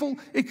meaningful,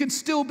 it could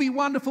still be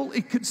wonderful,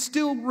 it could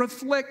still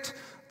reflect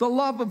the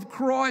love of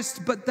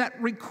Christ, but that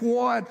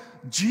required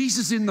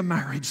Jesus in the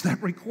marriage.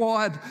 That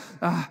required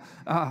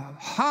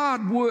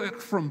hard work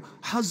from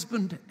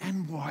husband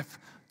and wife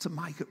to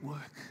make it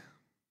work.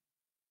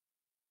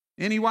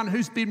 Anyone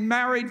who's been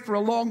married for a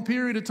long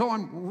period of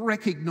time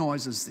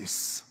recognises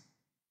this.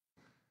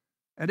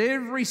 At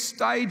every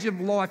stage of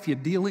life, you're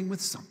dealing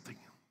with something.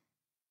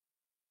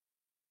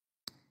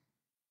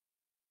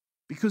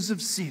 Because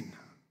of sin.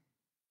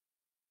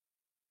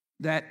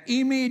 That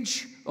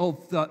image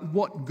of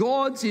what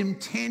God's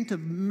intent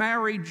of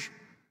marriage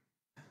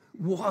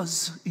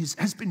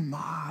has been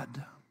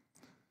marred.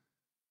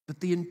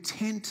 But the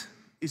intent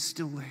is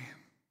still there.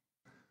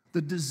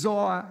 The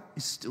desire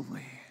is still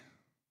there.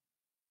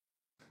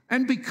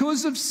 And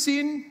because of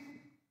sin,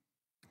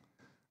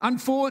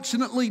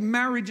 unfortunately,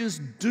 marriages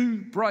do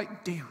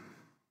break down.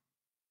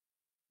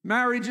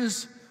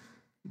 Marriages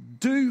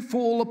do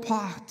fall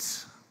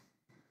apart.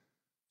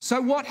 So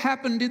what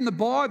happened in the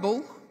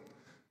Bible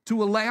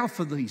to allow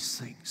for these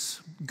things?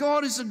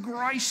 God is a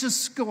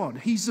gracious God.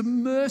 He's a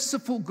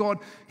merciful God.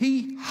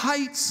 He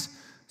hates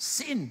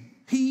sin.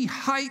 He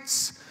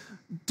hates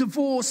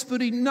divorce,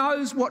 but he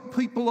knows what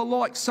people are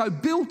like. So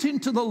built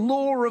into the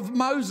law of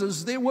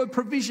Moses, there were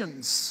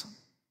provisions.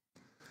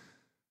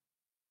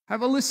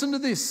 Have a listen to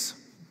this.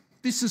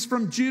 This is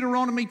from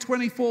Deuteronomy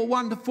 24,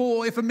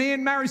 1-4. If a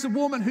man marries a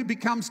woman who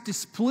becomes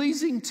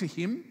displeasing to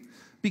him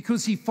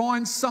because he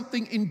finds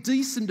something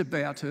indecent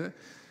about her,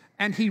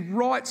 and he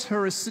writes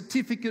her a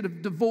certificate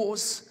of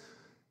divorce,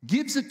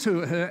 gives it to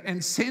her,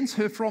 and sends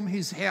her from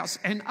his house.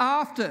 And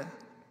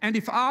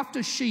if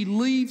after she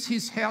leaves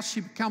his house,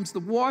 she becomes the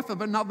wife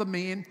of another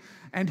man,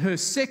 and her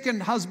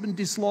second husband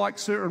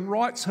dislikes her and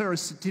writes her a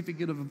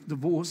certificate of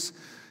divorce,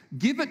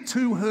 gives it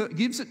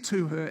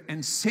to her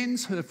and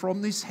sends her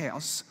from this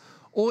house.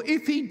 Or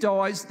if he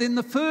dies, then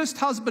the first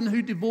husband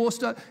who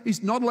divorced her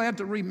is not allowed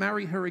to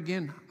remarry her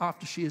again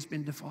after she has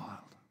been defiled.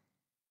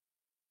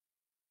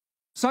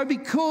 So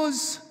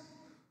because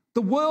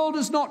the world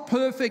is not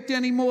perfect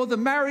anymore, the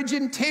marriage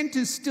intent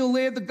is still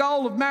there, the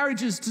goal of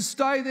marriage is to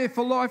stay there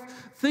for life,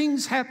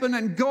 things happen,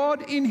 and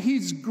God in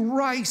his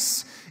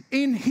grace,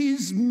 in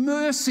his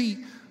mercy,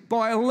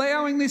 by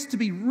allowing this to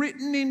be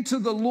written into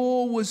the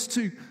law, was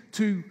to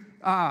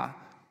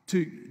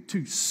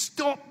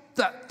stop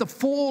the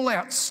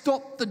fallout,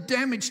 stop the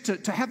damage,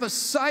 to have a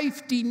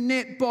safety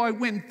net by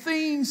when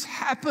things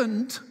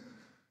happened,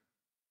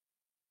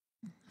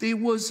 there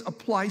was a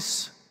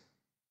place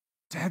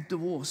to have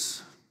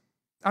divorce,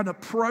 an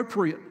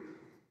appropriate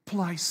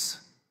place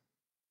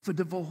for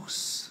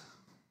divorce.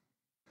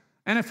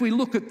 And if we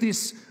look at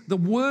this, the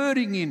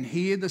wording in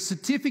here, the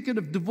certificate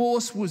of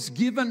divorce was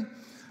given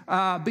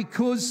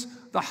because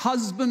the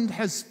husband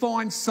has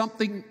found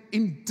something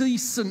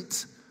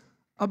indecent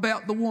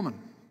about the woman.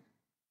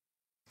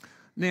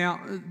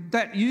 Now,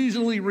 that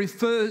usually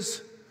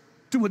refers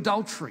to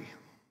adultery.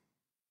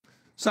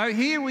 So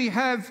here we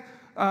have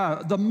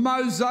the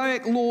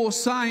Mosaic law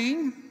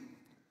saying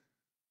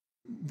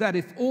that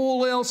if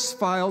all else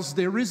fails,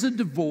 there is a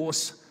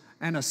divorce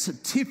and a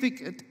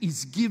certificate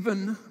is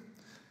given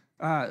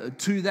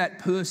to that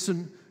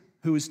person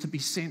who is to be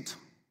sent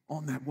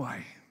on that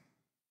way.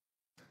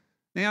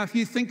 Now, if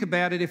you think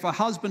about it, if a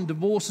husband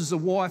divorces a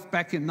wife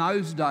back in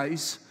those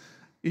days,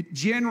 it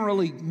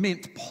generally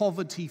meant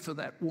poverty for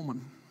that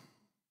woman.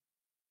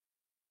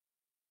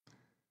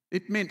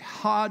 It meant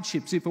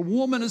hardships. If a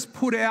woman is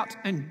put out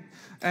and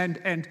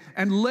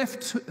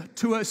left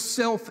to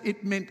herself,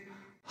 it meant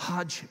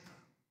hardship.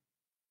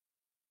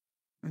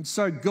 And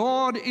so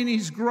God in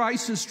his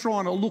grace is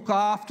trying to look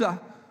after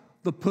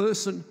the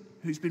person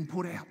who's been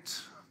put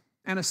out.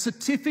 And a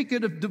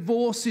certificate of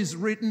divorce is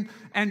written,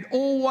 and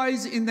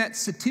always in that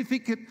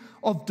certificate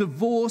of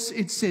divorce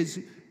it says,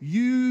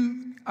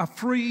 you are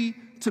free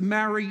to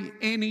marry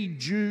any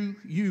Jew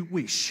you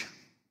wish.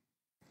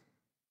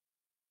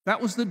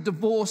 That was the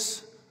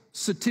divorce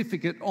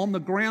certificate on the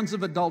grounds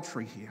of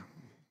adultery here.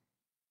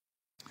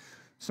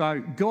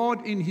 So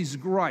God in his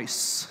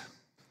grace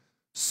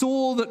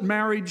saw that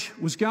marriage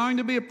was going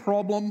to be a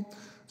problem,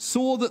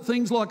 saw that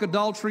things like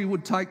adultery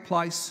would take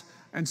place,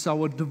 and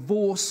so a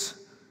divorce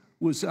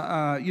was,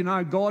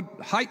 God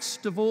hates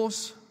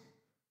divorce,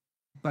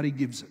 but he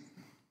gives it.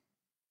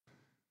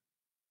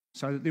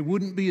 So that there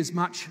wouldn't be as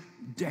much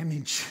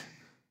damage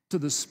to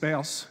the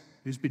spouse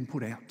who's been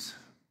put out.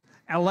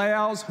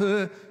 Allows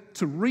her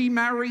to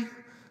remarry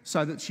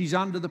so that she's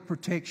under the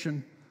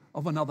protection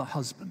of another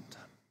husband.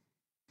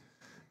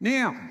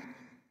 Now,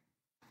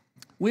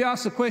 we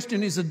ask the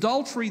question, is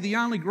adultery the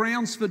only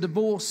grounds for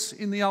divorce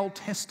in the Old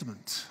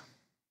Testament?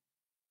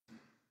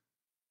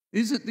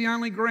 Is it the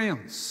only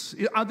grounds?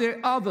 Are there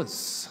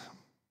others?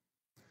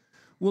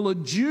 Well, a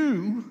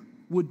Jew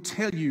would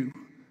tell you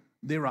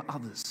there are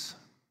others.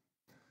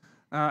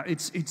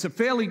 It's a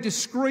fairly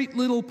discreet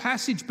little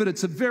passage, but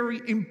it's a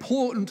very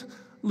important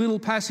little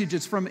passage.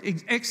 It's from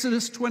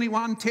Exodus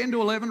 21, 10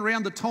 to 11,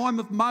 around the time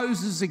of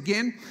Moses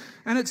again.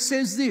 And it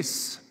says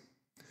this: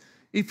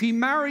 if he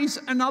marries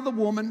another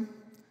woman,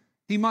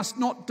 he must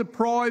not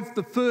deprive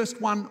the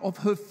first one of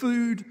her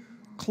food,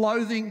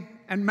 clothing,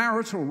 and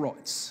marital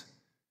rights.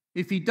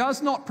 If he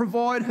does not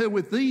provide her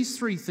with these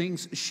three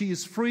things, she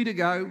is free to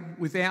go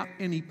without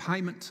any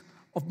payment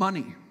of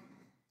money.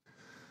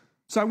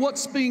 So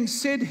what's being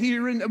said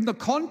here in the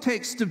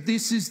context of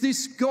this is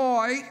this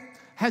guy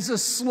has a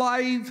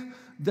slave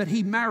that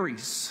he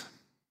marries.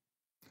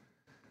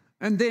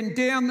 And then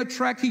down the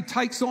track he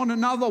takes on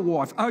another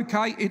wife.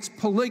 Okay, it's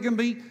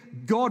polygamy.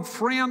 God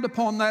frowned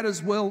upon that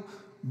as well,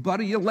 but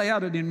he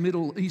allowed it in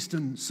Middle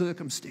Eastern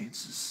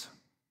circumstances.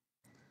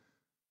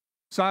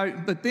 So,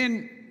 but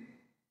then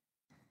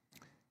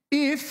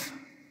if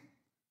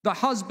the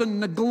husband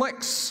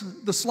neglects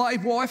the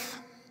slave wife,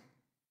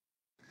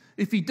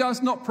 if he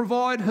does not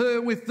provide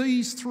her with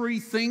these three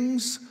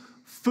things,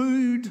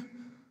 food,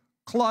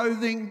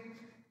 clothing,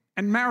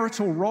 and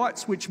marital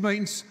rights, which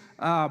means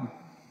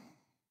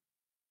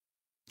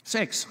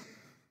sex.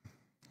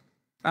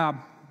 I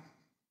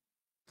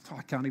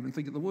can't even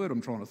think of the word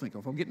I'm trying to think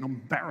of. I'm getting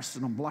embarrassed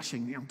and I'm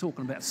blushing now. I'm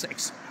talking about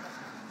sex.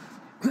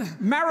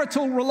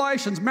 Marital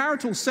relations,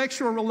 marital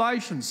sexual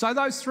relations. So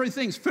those three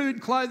things,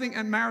 food, clothing,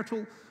 and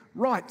marital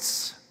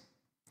rights.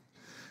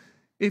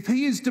 If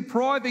he is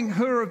depriving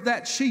her of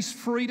that, she's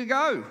free to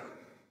go.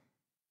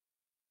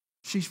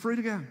 She's free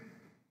to go.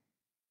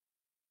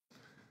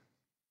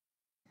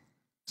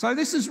 So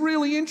this is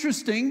really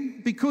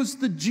interesting because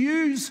the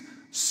Jews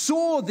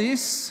saw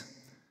this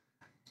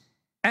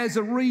as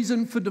a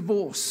reason for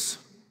divorce.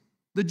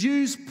 The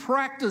Jews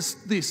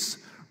practiced this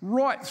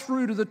right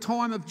through to the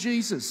time of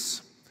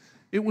Jesus.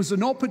 It was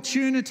an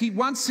opportunity,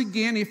 once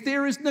again, if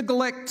there is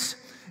neglect,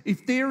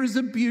 if there is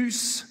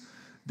abuse,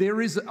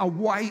 there is a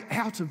way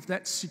out of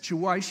that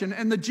situation.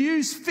 And the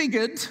Jews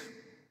figured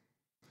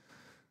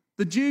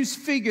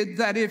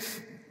that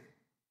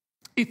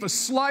if a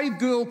slave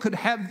girl could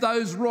have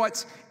those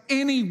rights,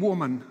 any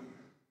woman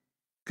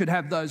could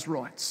have those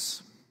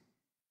rights.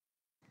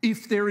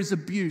 If there is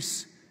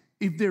abuse,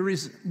 if there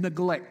is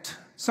neglect.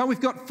 So we've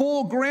got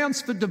 4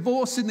 grounds for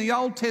divorce in the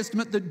Old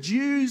Testament that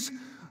Jews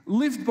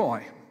lived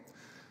by.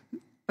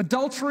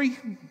 Adultery,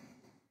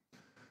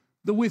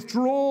 the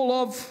withdrawal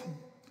of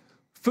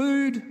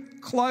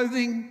food,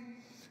 clothing,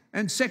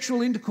 and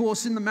sexual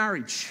intercourse in the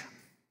marriage.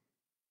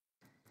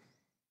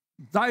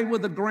 They were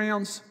the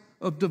grounds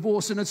of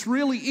divorce. And it's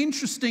really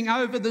interesting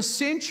over the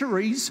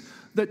centuries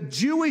that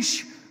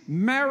Jewish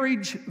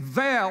marriage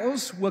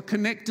vows were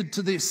connected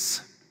to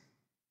this.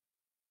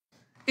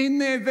 In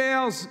their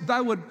vows,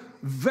 they would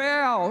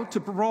vow to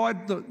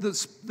provide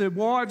their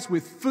wives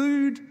with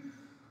food,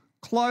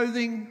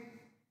 clothing,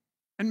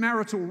 and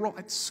marital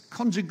rights,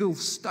 conjugal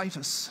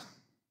status.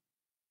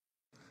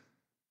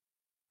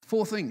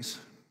 4 things.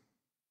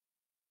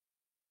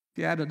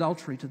 If you add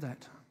adultery to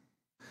that.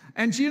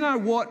 And you know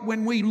what?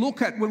 When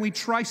we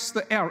trace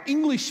our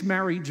English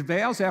marriage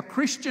vows, our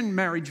Christian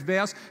marriage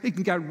vows, it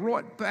can go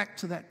right back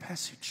to that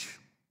passage.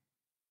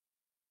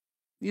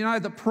 You know,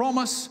 the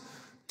promise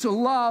to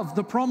love,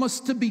 the promise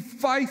to be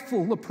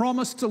faithful, the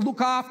promise to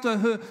look after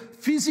her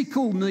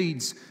physical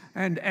needs,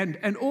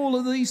 and all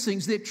of these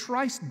things, they're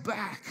traced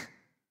back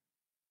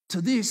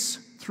to this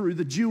through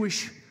the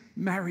Jewish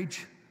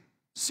marriage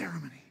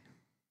ceremony.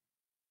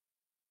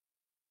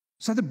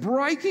 So the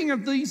breaking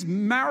of these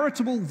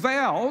marital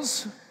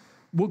vows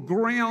were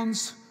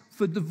grounds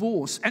for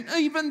divorce. And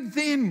even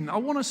then, I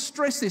want to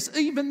stress this,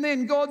 even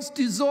then God's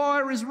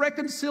desire is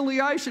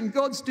reconciliation.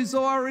 God's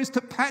desire is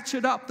to patch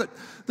it up,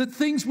 that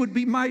things would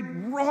be made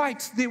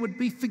right. There would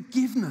be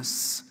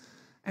forgiveness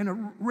and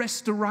a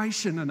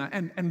restoration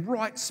and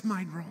rights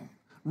made wrong,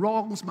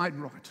 wrongs made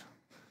right.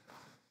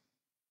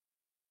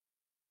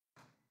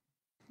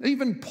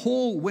 Even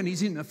Paul, when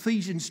he's in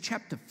Ephesians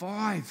chapter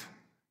 5,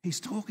 he's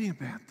talking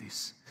about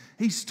this.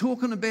 He's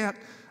talking about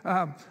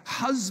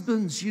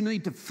husbands, you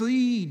need to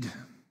feed.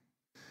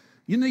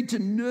 You need to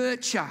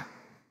nurture,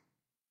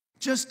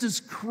 just as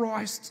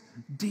Christ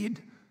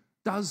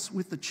does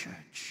with the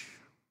church.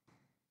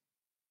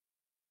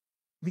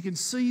 We can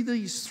see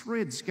these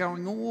threads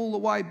going all the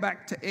way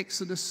back to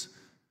Exodus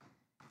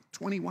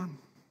 21.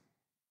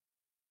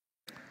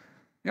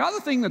 The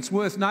other thing that's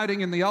worth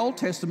noting in the Old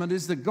Testament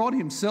is that God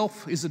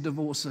himself is a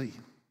divorcee.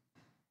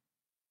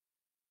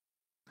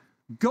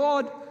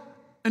 God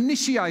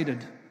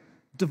initiated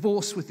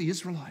divorce with the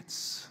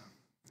Israelites.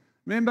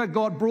 Remember,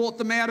 God brought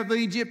them out of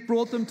Egypt,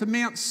 brought them to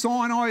Mount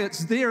Sinai.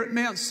 It's there at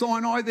Mount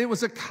Sinai. There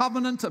was a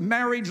covenant, a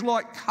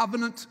marriage-like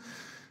covenant,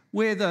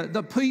 where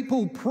the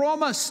people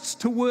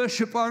promised to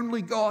worship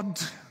only God,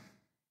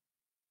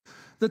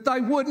 that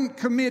they wouldn't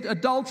commit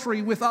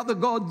adultery with other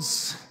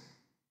gods.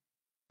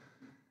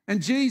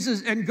 And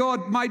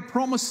God made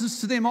promises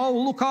to them, I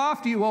will look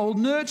after you, I will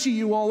nurture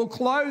you, I will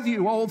clothe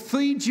you, I will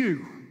feed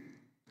you.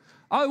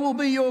 I will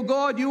be your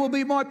God, you will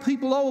be my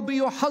people, I will be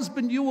your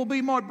husband, you will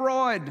be my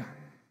bride.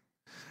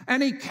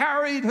 And he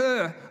carried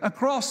her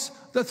across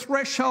the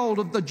threshold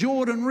of the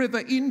Jordan River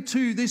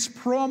into this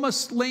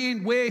promised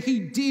land where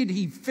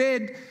he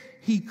fed,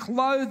 he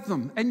clothed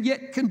them. And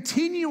yet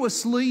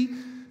continuously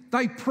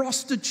they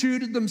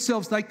prostituted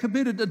themselves. They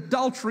committed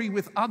adultery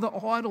with other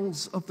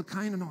idols of the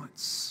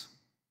Canaanites.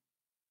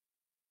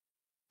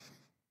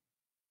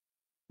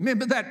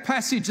 Remember that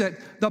passage,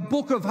 the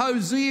book of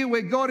Hosea,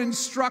 where God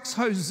instructs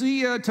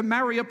Hosea to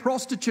marry a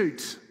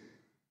prostitute.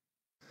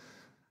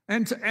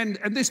 And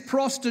this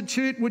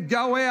prostitute would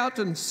go out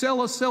and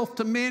sell herself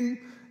to men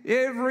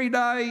every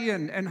day,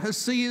 and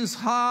Hosea's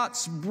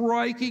heart's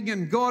breaking,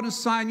 and God is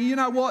saying, you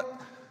know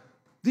what?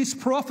 This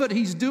prophet,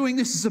 he's doing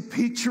this as a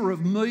picture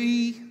of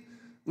me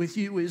with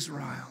you,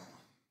 Israel.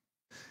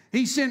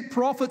 He sent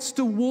prophets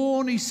to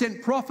warn, he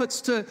sent prophets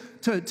to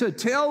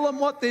tell them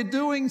what they're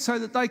doing so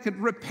that they could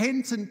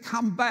repent and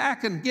come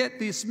back and get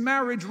this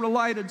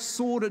marriage-related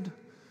sorted.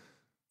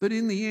 But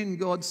in the end,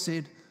 God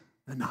said,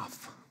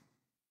 enough.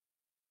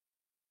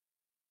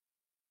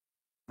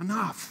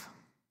 Enough.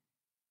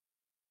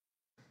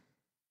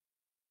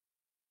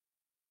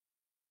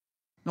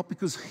 Not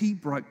because he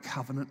broke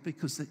covenant,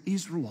 because the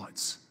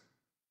Israelites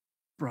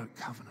broke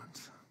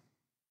covenant.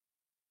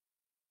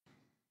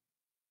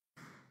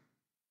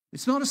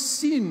 It's not a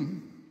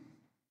sin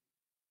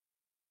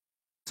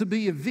to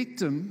be a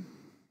victim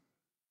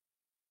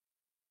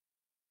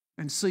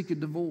and seek a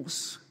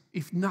divorce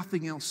if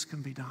nothing else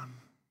can be done,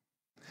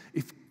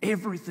 if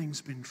everything's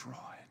been tried,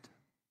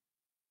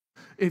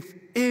 if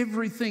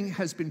everything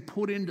has been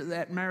put into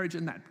that marriage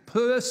and that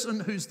person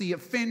who's the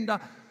offender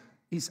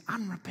is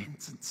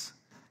unrepentant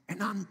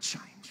and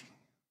unchanging,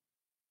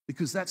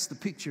 because that's the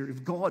picture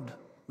of God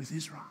with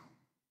Israel.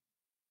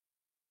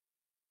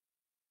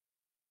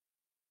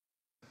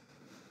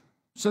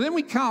 So then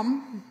we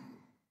come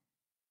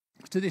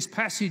to this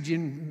passage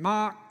in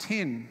Mark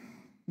 10,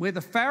 where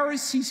the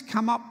Pharisees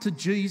come up to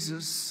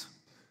Jesus.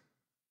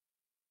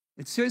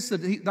 It says that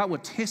they were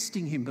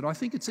testing him, but I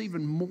think it's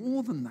even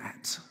more than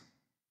that.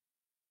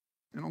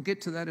 And I'll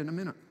get to that in a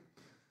minute.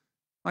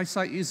 They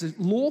say, is it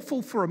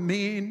lawful for a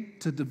man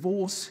to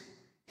divorce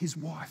his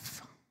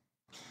wife?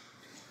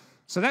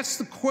 So that's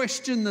the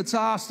question that's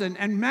asked.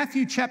 And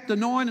Matthew chapter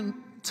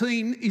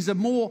 19 is a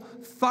more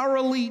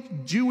thoroughly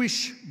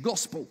Jewish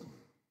gospel.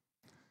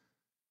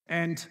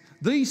 And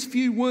these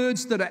few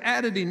words that are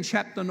added in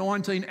chapter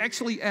 19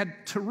 actually add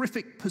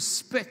terrific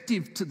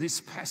perspective to this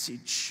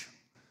passage.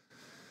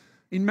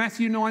 In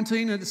Matthew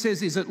 19, it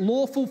says, is it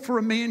lawful for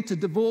a man to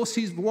divorce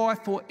his wife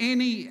for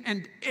any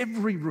and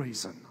every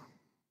reason?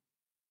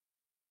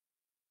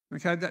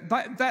 Okay,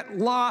 that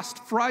last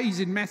phrase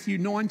in Matthew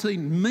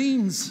 19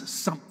 means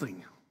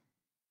something.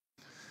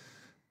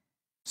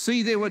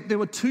 See, there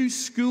were two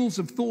schools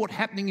of thought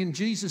happening in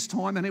Jesus'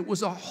 time, and it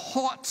was a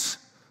hot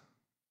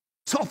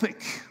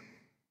topic.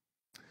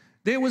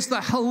 There was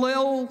the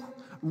Hillel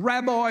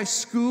rabbi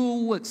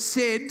school that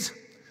said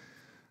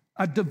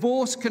a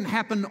divorce can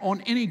happen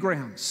on any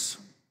grounds,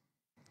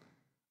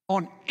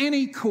 on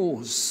any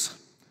cause.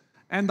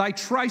 And they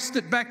traced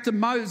it back to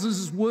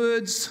Moses'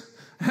 words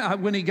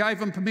when he gave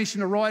them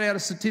permission to write out a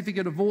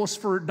certificate of divorce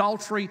for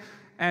adultery.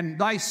 And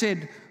they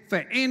said,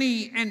 for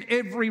any and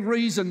every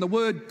reason. The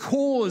word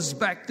cause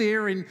back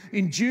there in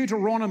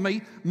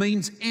Deuteronomy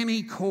means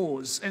any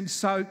cause. And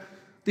so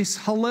this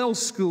Hillel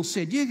school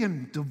said, you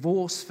can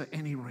divorce for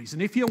any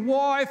reason. If your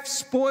wife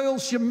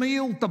spoils your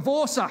meal,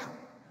 divorce her.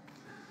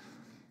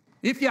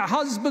 If your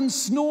husband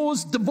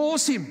snores,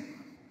 divorce him.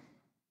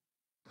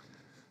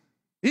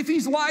 If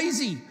he's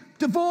lazy,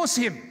 divorce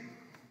him.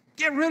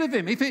 Get rid of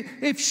him.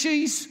 If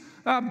she's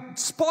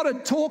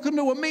spotted talking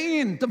to a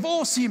man,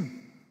 divorce him.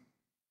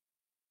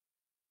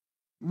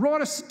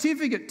 Write a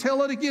certificate,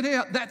 tell her to get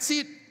out. That's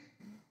it.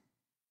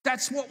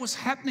 That's what was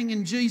happening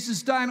in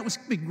Jesus' day, and it was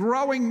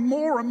growing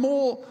more and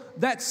more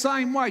that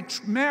same way.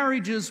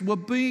 Marriages were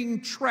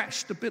being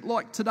trashed, a bit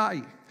like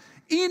today,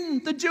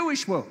 in the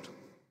Jewish world.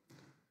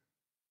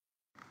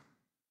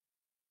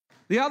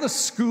 The other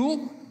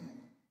school,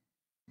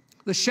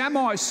 the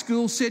Shammai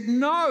school, said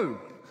no,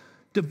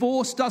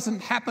 divorce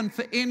doesn't happen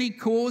for any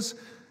cause.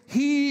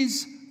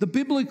 Here's the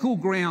biblical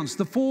grounds,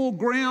 the 4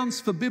 grounds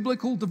for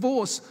biblical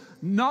divorce,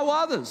 no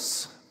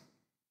others.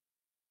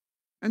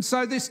 And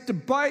so this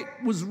debate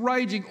was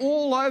raging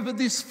all over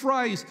this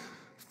phrase,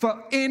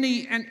 for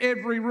any and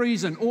every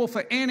reason, or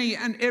for any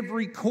and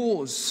every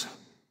cause.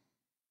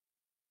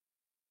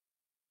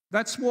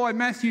 That's why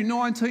Matthew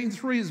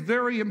 19:3 is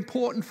very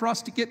important for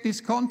us to get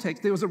this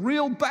context. There was a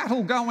real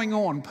battle going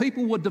on.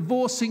 People were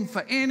divorcing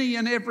for any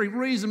and every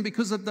reason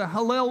because of the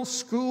Hillel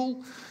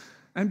school.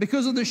 And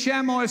because of the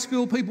Shammai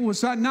school, people were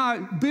saying,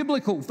 no,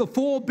 biblical, the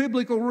 4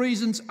 biblical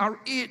reasons are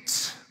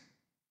it.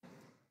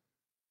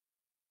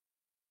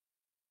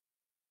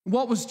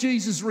 What was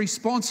Jesus'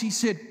 response? He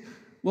said,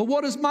 well,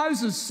 what does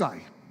Moses say?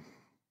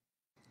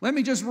 Let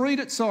me just read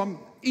it so I'm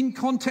in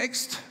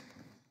context.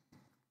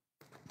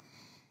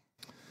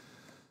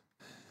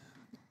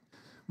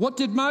 What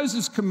did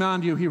Moses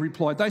command you? He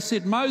replied. They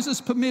said,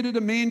 Moses permitted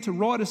a man to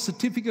write a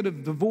certificate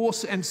of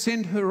divorce and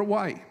send her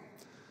away.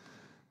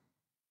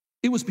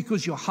 It was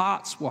because your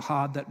hearts were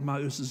hard that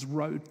Moses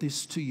wrote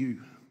this to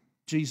you,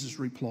 Jesus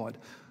replied.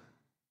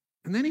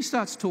 And then he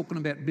starts talking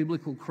about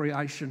biblical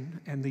creation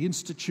and the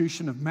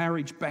institution of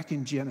marriage back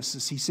in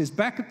Genesis. He says,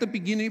 back at the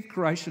beginning of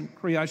creation,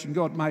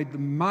 God made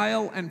them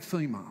male and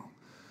female.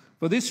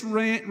 For this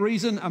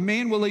reason, a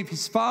man will leave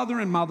his father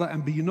and mother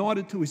and be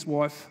united to his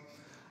wife,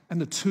 and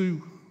the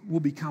two will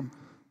become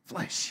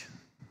flesh.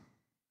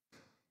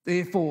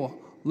 Therefore,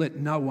 let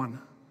no one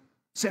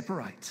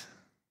separate.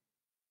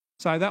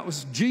 So that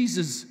was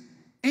Jesus'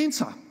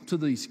 answer to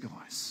these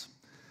guys.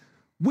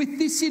 With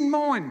this in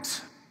mind,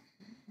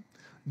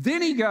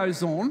 then he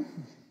goes on.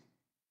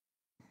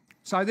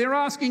 So they're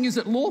asking, is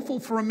it lawful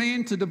for a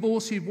man to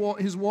divorce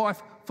his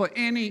wife for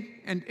any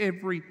and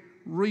every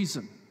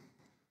reason?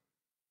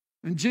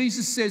 And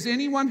Jesus says,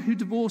 anyone who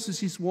divorces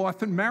his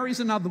wife and marries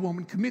another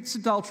woman commits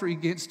adultery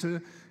against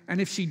her, and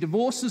if she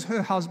divorces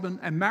her husband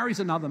and marries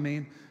another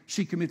man,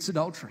 she commits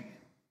adultery.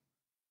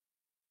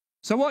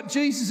 So what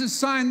Jesus is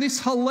saying,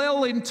 this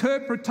Hillel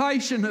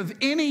interpretation of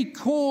any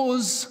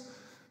cause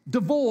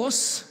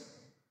divorce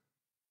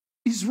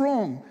is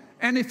wrong.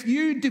 And if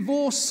you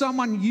divorce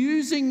someone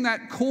using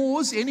that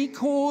cause, any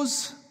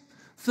cause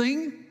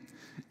thing,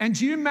 and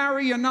you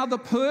marry another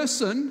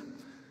person,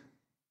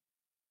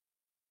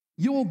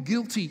 you're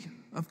guilty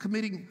of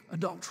committing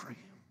adultery.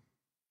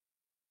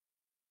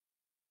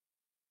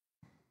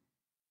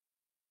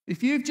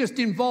 If you've just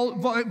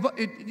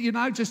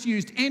just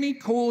used any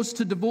cause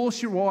to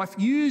divorce your wife,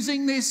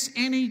 using this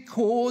any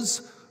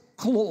cause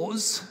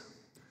clause,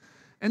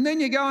 and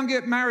then you go and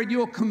get married,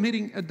 you're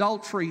committing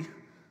adultery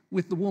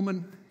with the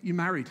woman you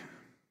married.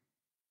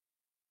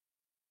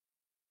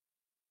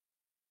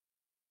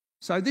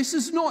 So this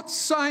is not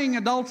saying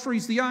adultery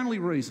is the only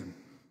reason.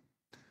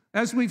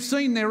 As we've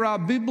seen, there are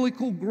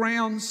biblical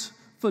grounds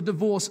for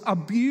divorce.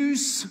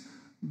 Abuse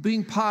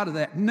being part of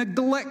that.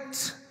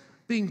 Neglect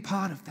being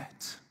part of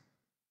that.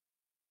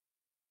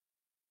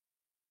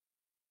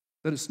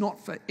 But it's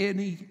not for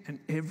any and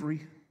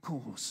every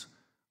cause.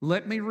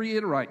 Let me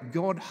reiterate,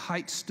 God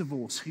hates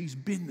divorce. He's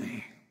been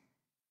there.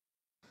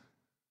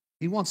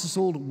 He wants us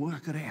all to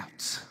work it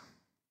out.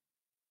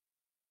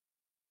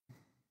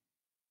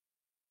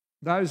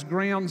 Those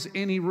grounds,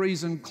 any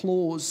reason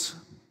clause,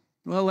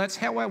 well, that's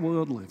how our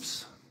world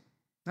lives.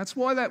 That's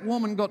why that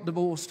woman got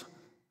divorced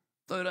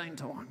 13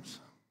 times.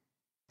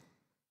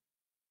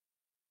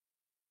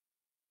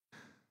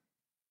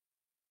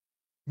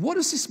 What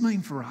does this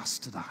mean for us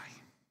today?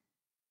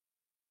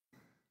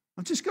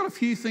 I've just got a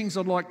few things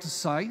I'd like to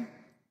say.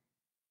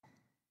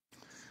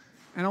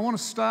 And I want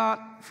to start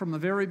from the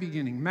very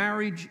beginning.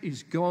 Marriage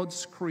is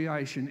God's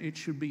creation. It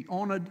should be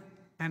honoured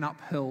and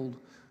upheld.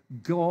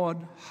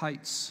 God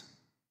hates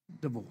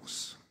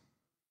divorce.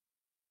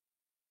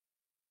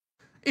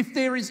 If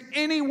there is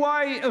any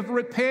way of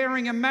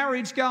repairing a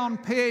marriage going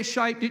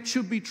pear-shaped, it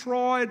should be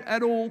tried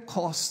at all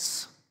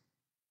costs.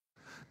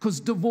 Because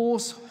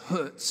divorce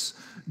hurts.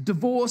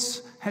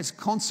 Divorce has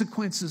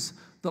consequences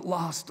that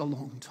last a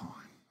long time.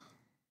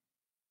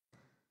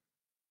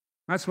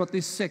 That's what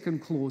this second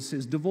clause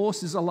says.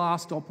 Divorce is a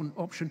last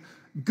option.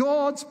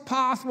 God's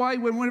pathway,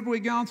 whenever we're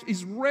going through,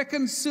 is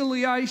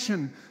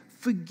reconciliation,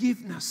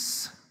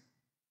 forgiveness,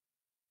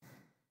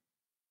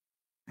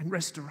 and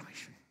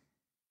restoration.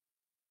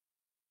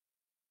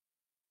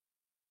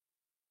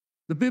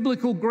 The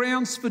biblical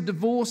grounds for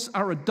divorce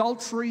are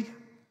adultery,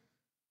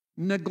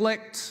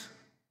 neglect,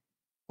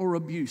 or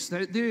abuse.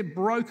 They're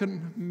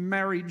broken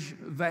marriage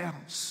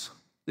vows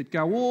that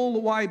go all the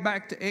way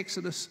back to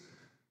Exodus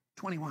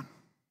 21.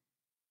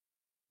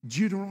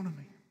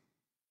 Deuteronomy.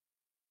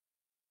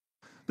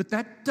 But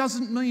that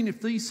doesn't mean if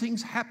these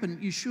things happen,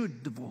 you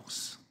should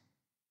divorce.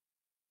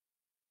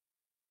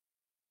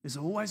 There's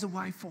always a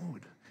way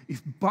forward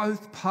if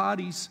both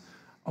parties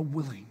are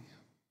willing.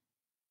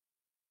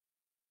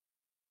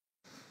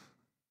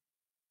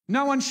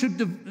 No one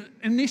should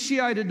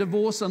initiate a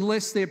divorce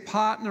unless their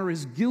partner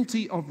is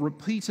guilty of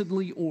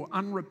repeatedly or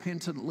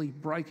unrepentantly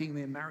breaking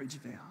their marriage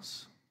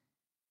vows.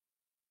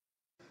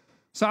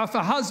 So if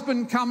a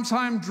husband comes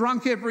home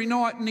drunk every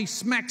night and he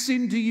smacks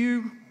into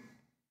you,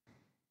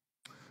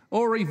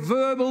 or he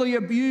verbally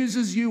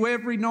abuses you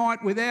every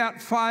night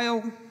without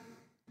fail,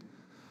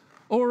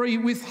 or he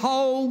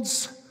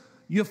withholds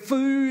your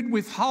food,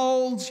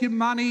 withholds your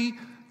money,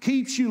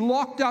 keeps you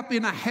locked up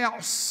in a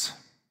house,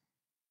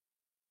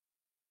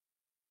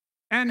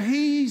 and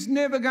he's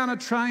never going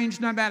to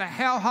change no matter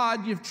how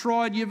hard you've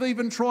tried. You've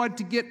even tried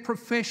to get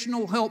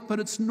professional help, but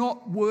it's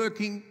not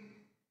working.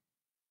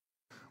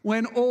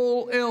 When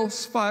all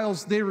else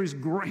fails, there is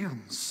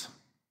grounds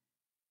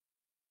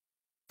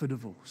for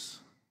divorce.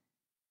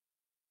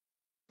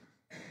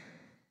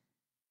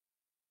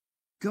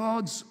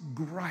 God's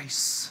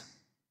grace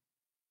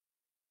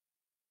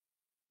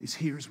is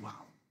here as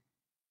well.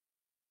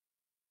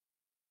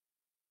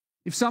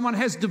 If someone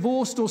has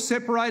divorced or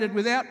separated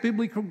without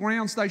biblical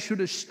grounds, they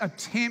should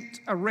attempt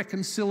a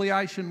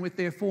reconciliation with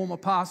their former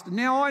pastor.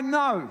 Now, I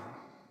know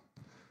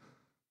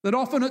that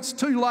often it's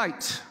too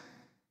late.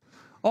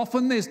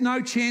 Often there's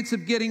no chance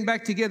of getting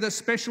back together,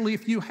 especially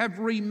if you have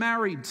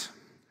remarried.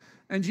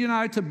 And you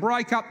know, to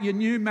break up your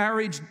new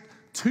marriage,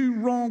 two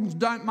wrongs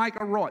don't make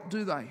a right,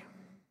 do they?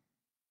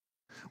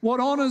 What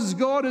honours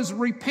God is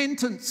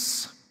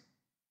repentance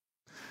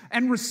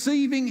and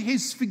receiving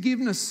His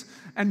forgiveness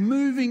and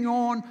moving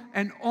on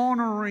and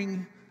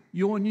honouring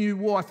your new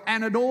wife,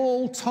 and at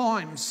all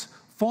times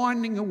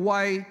finding a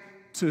way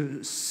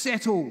to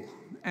settle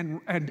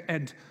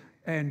and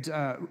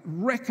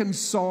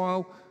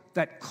reconcile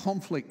that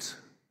conflict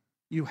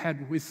you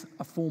had with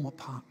a former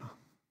partner.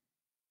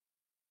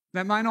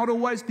 That may not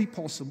always be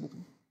possible,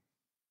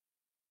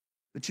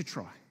 but you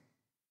try.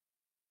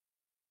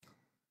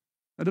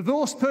 A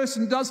divorced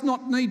person does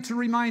not need to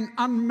remain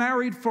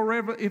unmarried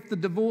forever if the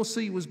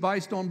divorcee was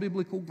based on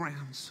biblical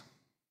grounds.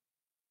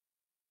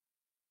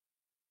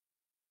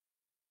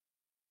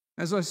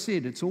 As I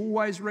said, it's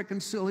always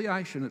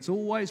reconciliation. It's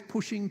always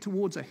pushing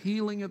towards a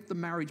healing of the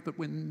marriage. But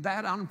when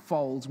that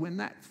unfolds, when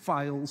that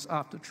fails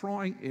after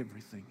trying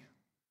everything,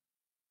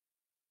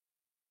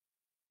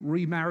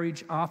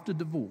 remarriage after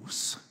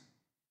divorce,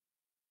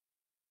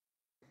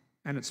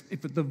 and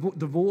if the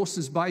divorce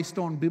is based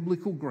on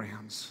biblical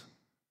grounds,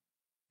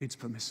 it's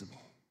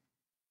permissible.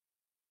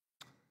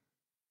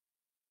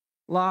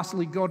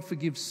 Lastly, God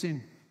forgives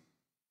sin.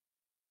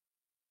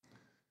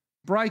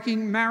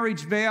 Breaking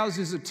marriage vows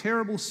is a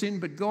terrible sin,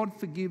 but God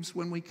forgives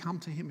when we come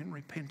to Him in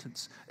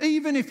repentance.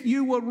 Even if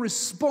you were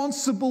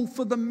responsible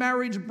for the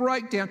marriage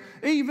breakdown,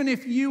 even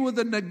if you were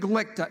the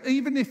neglector,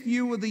 even if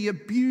you were the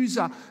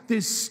abuser,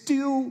 there's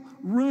still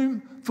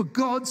room for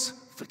God's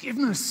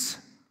forgiveness.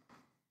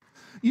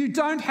 You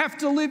don't have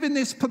to live in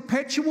this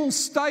perpetual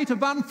state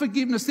of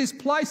unforgiveness, this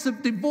place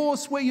of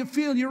divorce where you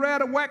feel you're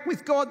out of whack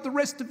with God the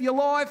rest of your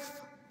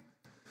life.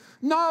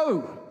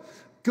 No,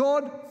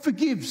 God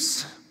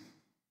forgives.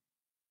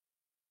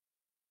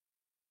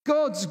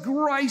 God's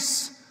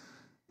grace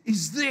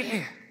is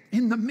there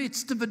in the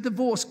midst of a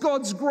divorce.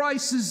 God's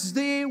grace is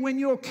there when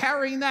you're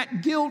carrying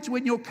that guilt,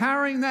 when you're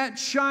carrying that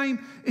shame.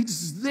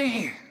 It's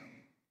there.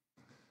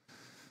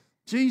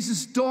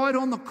 Jesus died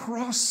on the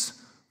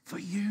cross for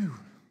you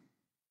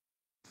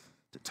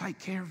to take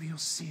care of your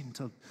sin,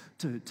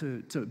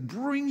 to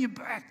bring you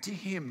back to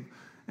Him.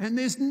 And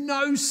there's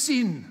no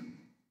sin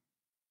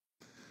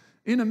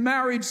in a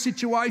marriage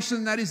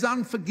situation that is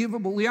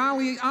unforgivable. The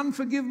only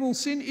unforgivable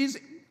sin is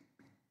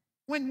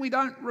when we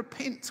don't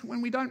repent,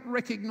 when we don't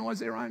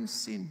recognise our own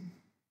sin.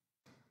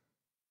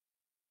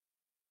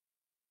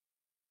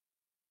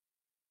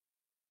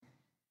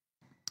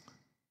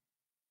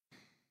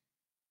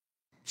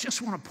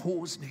 Just want to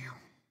pause now.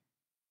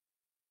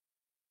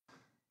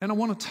 And I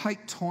want to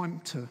take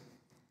time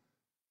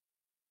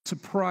to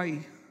pray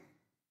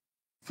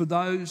for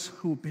those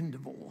who have been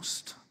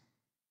divorced.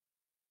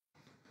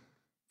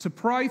 To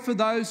pray for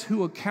those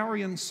who are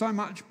carrying so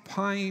much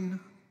pain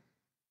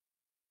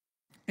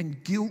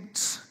and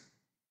guilt,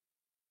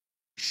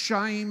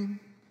 shame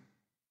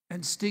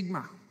and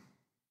stigma.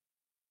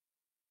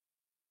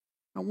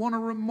 I want to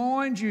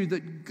remind you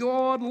that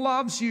God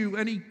loves you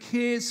and He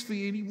cares for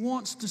you and He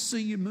wants to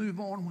see you move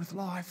on with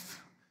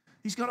life.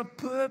 He's got a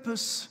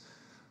purpose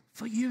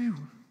for you.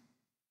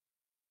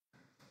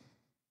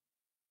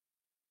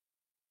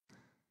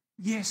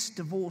 Yes,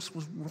 divorce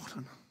was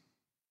rotten.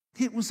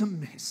 It was a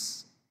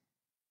mess.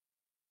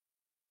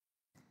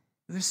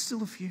 But there's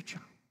still a future.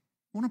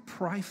 I want to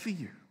pray for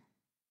you.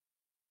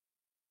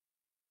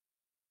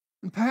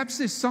 And perhaps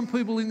there's some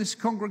people in this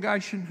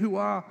congregation who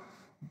are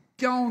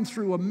going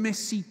through a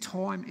messy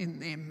time in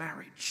their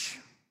marriage.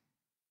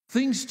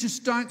 Things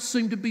just don't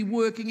seem to be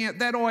working out.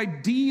 That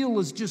ideal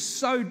is just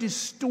so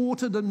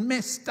distorted and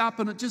messed up,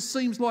 and it just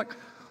seems like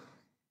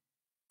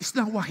there's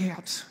no way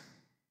out.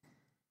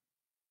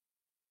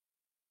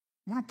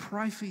 I want to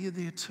pray for you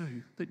there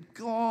too, that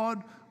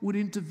God would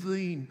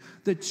intervene,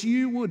 that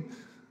you would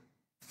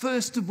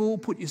first of all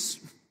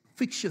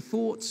fix your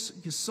thoughts,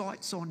 your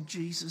sights on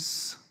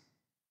Jesus,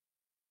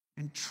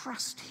 and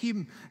trust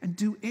Him and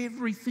do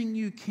everything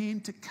you can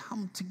to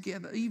come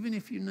together, even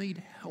if you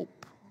need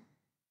help.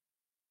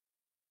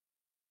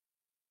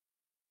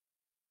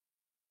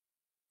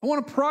 I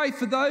want to pray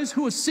for those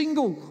who are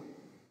single,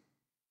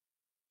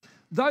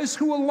 those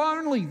who are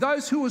lonely,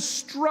 those who are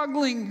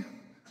struggling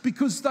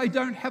because they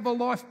don't have a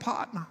life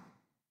partner.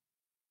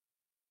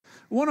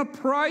 I want to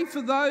pray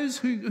for those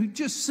who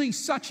just see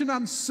such an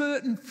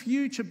uncertain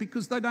future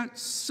because they don't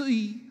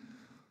see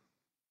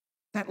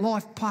that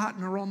life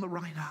partner on the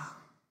radar.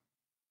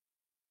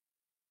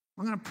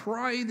 I'm going to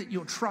pray that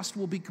your trust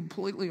will be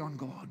completely on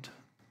God,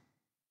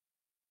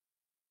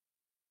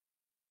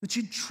 that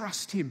you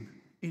trust Him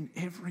in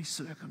every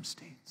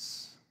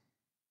circumstance.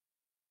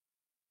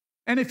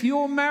 And if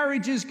your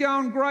marriage is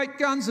going great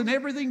guns and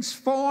everything's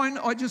fine,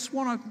 I just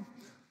want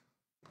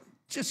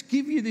to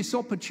give you this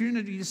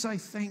opportunity to say,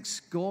 thanks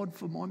God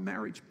for my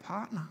marriage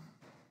partner.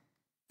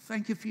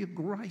 Thank you for your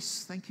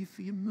grace. Thank you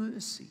for your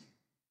mercy.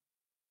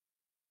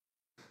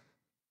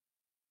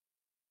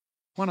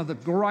 One of the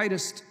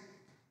greatest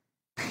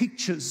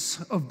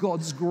pictures of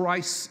God's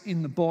grace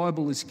in the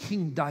Bible is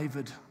King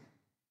David.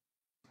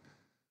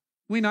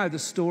 We know the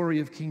story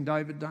of King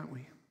David, don't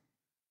we?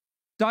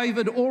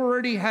 David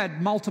already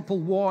had multiple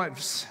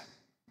wives,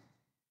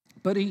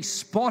 but he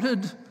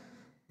spotted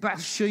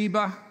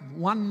Bathsheba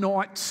one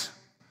night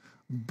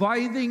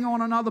bathing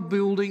on another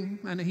building,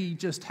 and he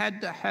just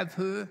had to have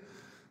her,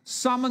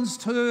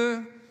 summoned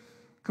her,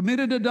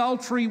 committed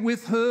adultery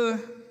with her,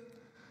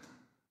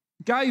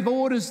 gave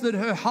orders that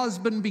her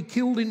husband be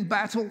killed in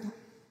battle.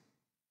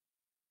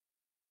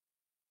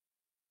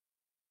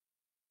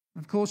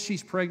 Of course,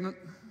 she's pregnant.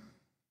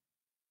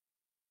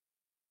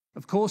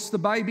 Of course, the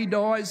baby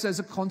dies as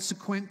a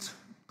consequence,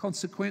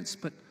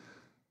 but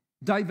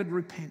David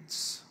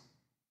repents.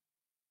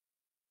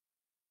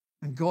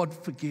 And God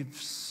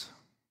forgives.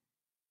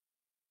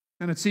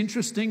 And it's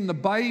interesting,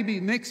 the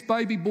next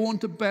baby born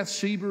to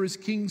Bathsheba is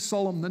King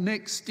Solomon, the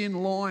next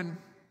in line.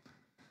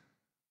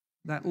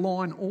 That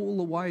line all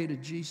the way to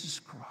Jesus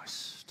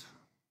Christ.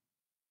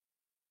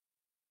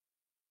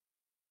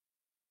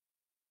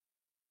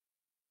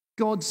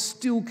 God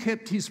still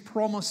kept His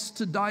promise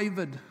to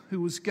David,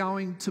 who was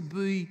going to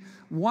be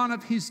one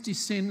of his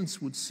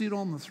descendants would sit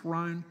on the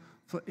throne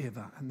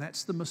forever. And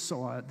that's the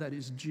Messiah, that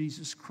is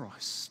Jesus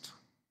Christ.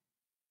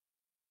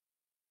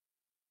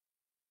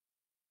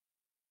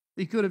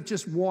 He could have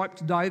just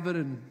wiped David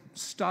and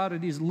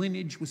started his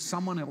lineage with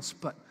someone else,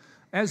 but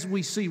as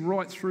we see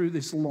right through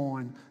this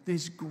line,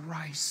 there's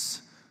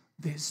grace,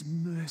 there's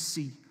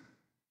mercy,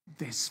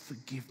 there's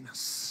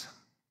forgiveness.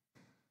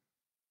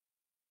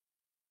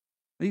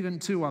 Even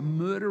to a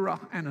murderer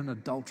and an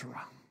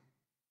adulterer.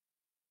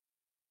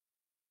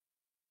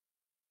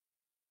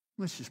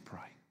 Let's just pray.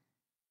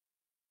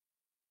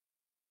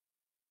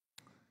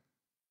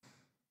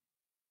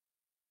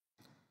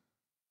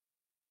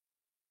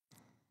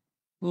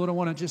 Lord, I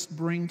want to just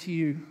bring to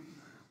you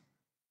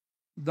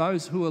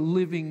those who are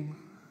living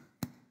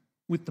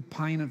with the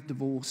pain of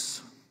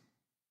divorce.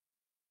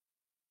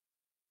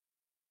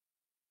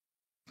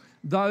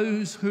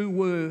 those who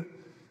were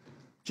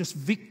just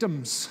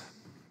victims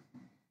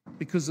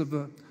because of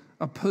a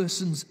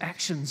person's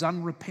actions,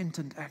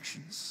 unrepentant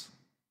actions,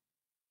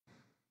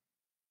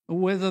 or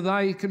whether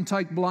they can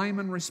take blame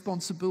and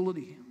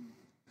responsibility.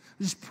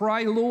 Just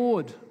pray,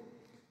 Lord,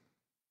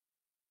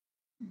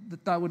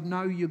 that they would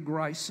know your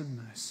grace and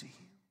mercy.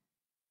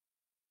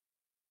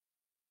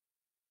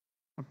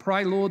 I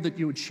pray, Lord, that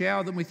you would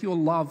shower them with your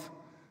love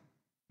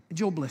and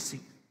your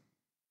blessing.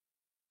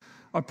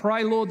 I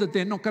pray, Lord, that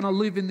they're not going to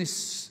live in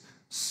this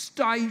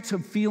state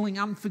of feeling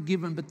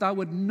unforgiven, but they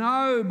would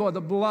know by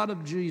the blood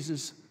of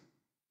Jesus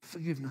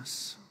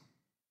forgiveness.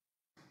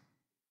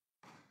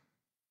 I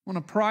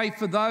want to pray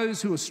for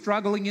those who are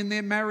struggling in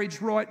their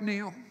marriage right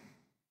now.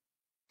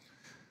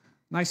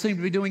 They seem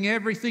to be doing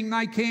everything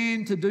they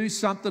can to do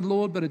something,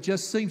 Lord, but it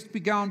just seems to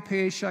be going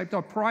pear-shaped. I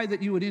pray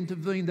that you would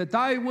intervene, that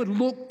they would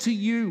look to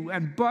you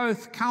and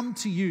both come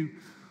to you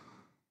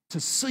to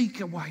seek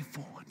a way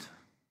forward,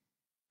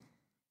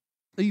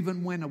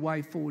 even when a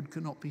way forward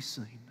cannot be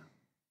seen.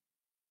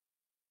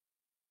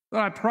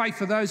 But I pray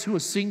for those who are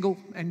single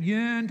and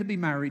yearn to be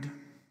married.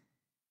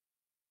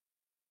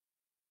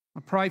 I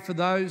pray for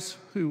those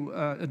who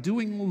are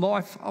doing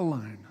life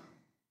alone.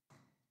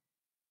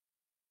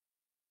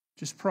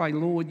 Just pray,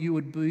 Lord, you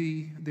would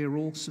be their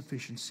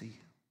all-sufficiency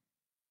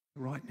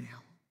right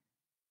now.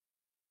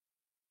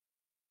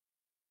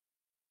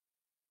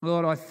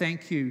 Lord, I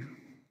thank you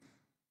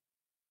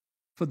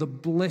for the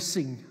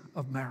blessing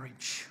of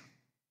marriage.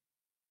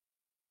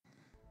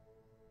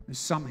 There's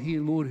some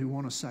here, Lord, who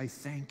want to say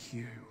thank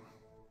you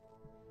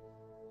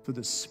for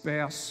the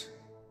spouse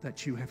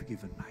that you have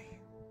given me.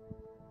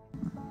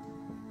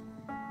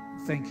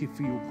 Thank you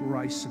for your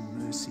grace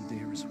and mercy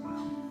there as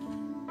well.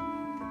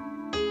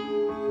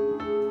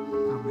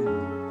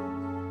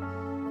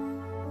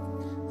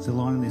 There's a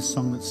line in this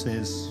song that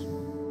says,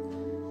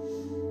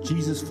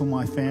 Jesus for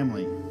my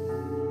family,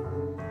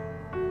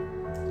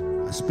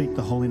 I speak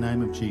the holy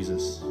name of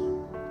Jesus.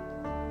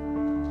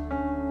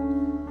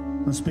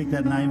 I speak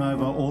that name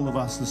over all of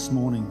us this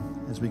morning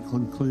as we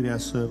conclude our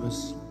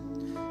service.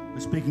 We're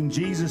speaking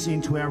Jesus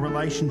into our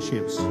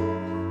relationships,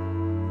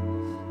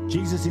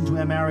 Jesus into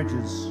our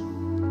marriages,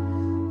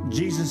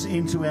 Jesus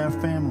into our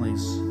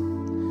families.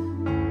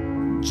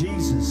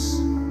 Jesus,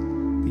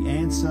 the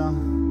answer,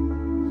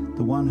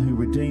 the one who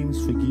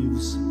redeems,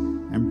 forgives,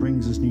 and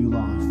brings us new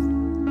life.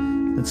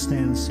 Let's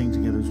stand and sing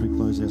together as we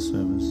close our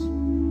service.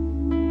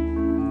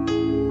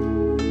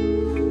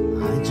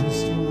 I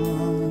just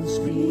want to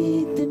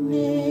speak the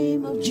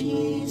name of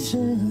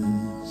Jesus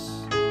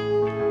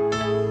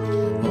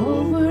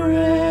over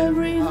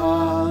every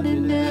heart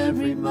and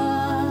every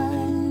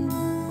mind,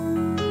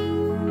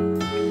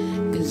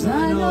 'cause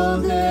I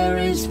know there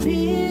is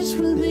peace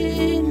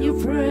within your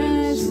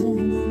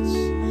presence.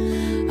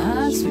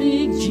 I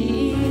speak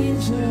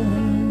Jesus.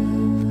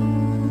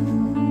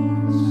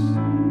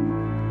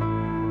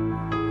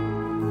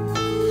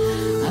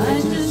 I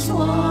just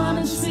want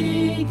to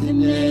speak the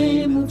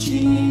name of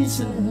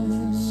Jesus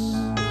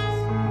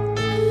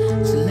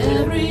till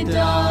every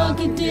dark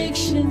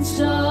addiction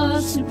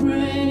starts to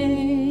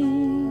break,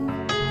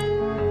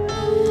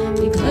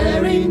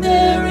 declaring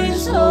there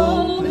is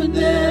hope and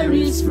there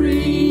is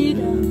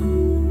freedom.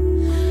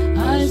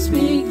 I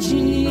speak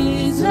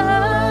Jesus.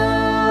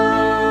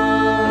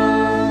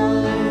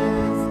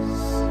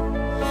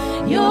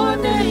 Your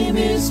name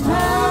is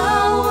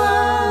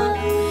power,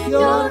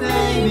 your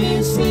name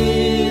is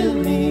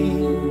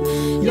healing,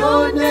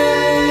 your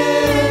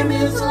name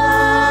is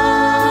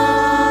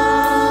life.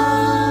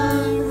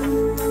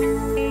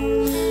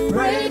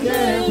 Break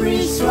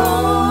every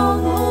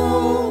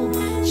stronghold,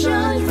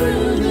 shine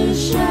through the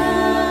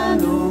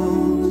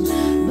shadows,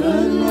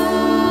 burn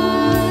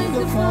like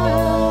a fire.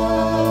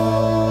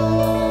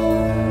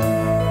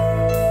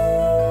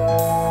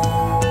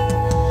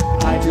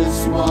 I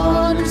just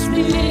want to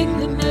speak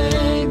the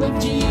name of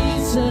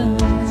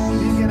Jesus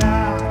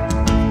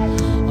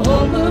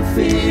over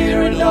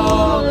fear and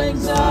all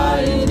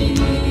anxiety,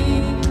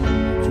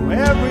 to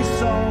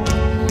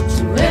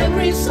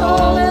every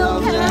soul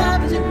held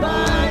captive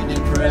by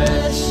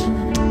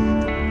depression.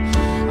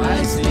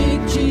 I speak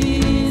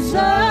Jesus.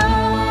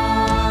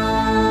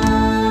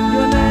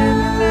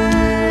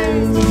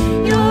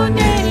 Your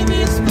name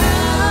is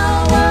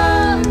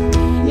power,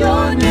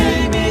 your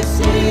name is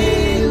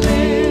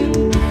healing,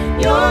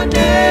 your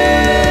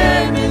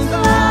name is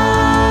life.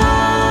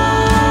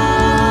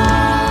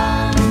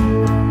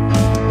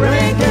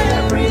 Break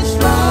every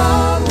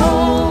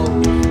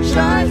stronghold,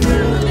 shine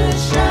through the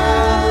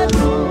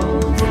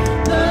shadows,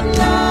 the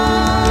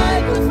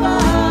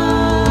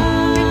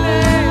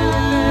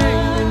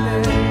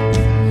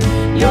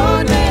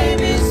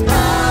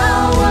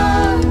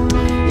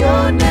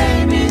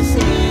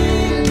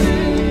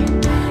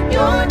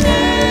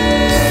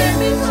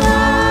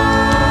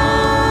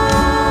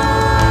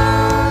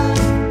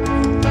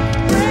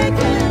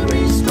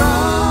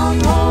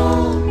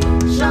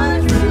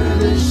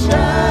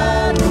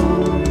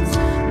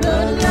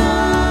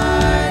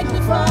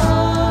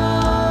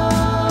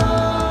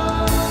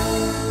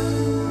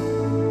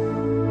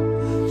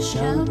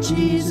Shout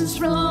Jesus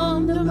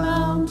from the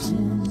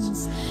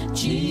mountains,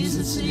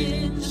 Jesus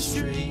in the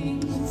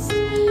streets,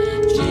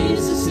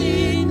 Jesus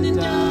in the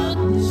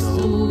darkness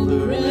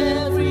over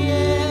every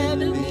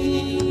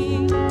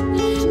enemy,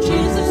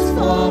 Jesus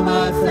for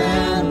my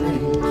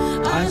family,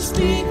 I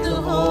speak the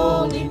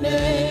holy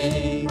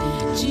name,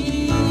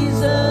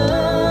 Jesus.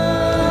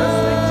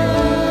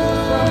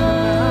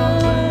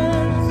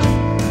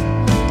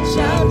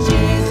 Shout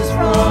Jesus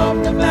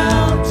from the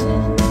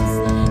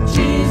mountains,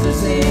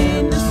 Jesus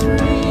in the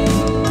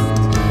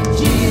streets,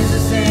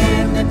 Jesus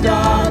in the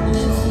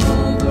darkness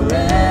over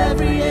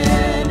every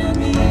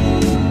enemy,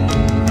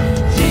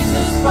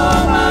 Jesus for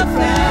my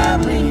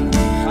family,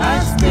 I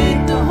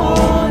speak the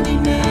holy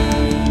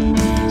name,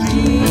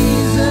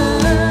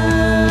 Jesus.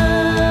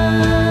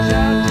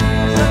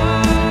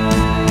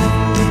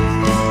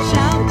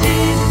 Shout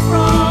Jesus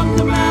from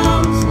the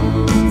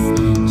mountains,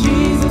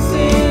 Jesus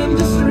in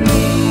the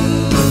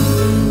streets,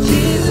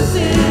 Jesus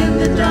in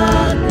the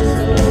darkness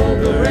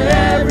over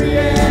every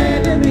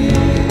enemy,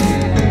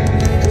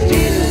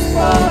 Jesus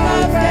for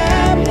my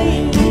family,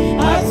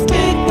 I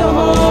speak the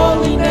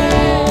holy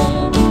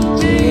name,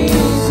 Jesus.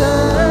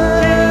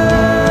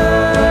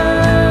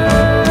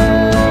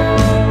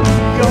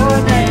 Your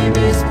name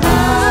is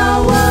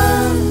power,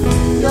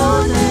 your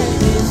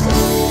name is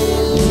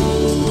healing,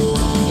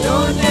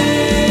 your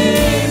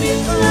name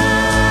is life.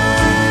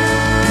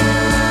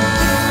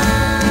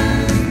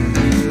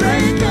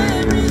 Break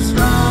every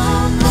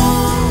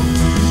stronghold,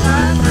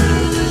 shine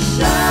through the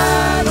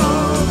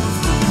shadows,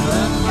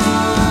 burn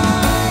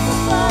like a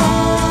fire.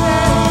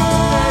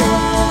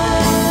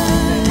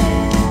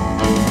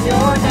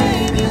 Your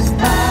name is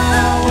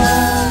power,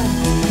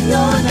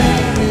 your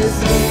name is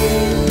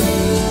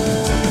healing,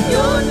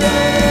 your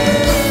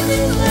name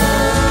is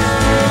life.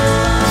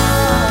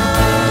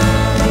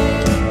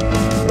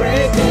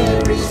 Break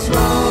every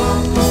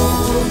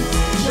stronghold,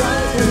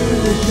 shine through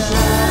the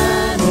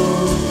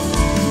shadows,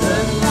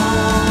 burn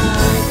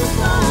like a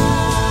fire.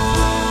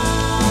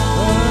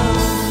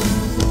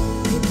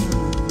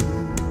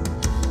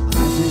 I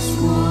just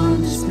want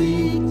to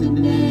speak the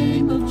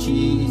name of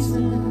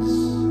Jesus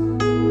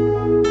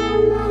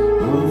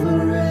over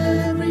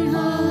every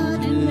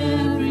heart and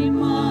every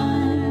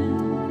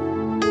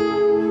mind,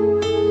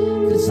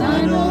 'cause I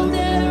know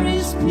there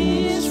is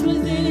peace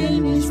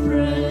within His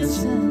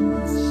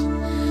presence.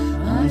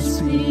 I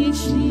speak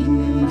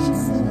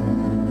Jesus.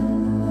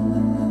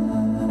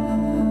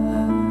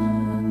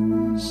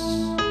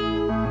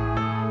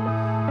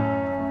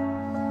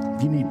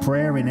 If you need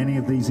prayer in any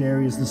of these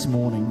areas this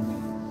morning,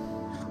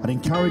 I'd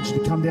encourage you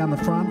to come down the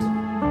front.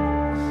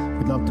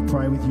 We'd love to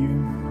pray with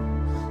you,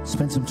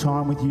 spend some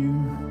time with you,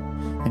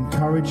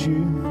 encourage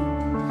you,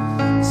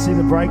 see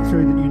the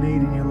breakthrough that you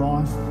need in your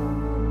life.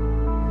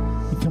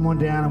 You come on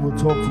down and we'll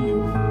talk to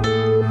you.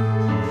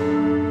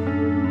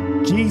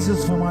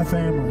 Jesus for my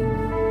family.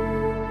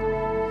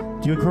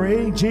 Do you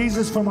agree?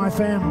 Jesus for my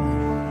family.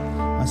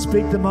 I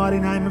speak the mighty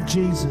name of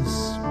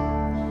Jesus.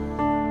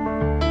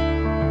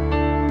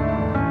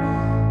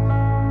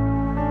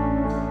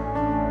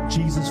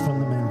 Jesus from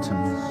the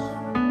mountains.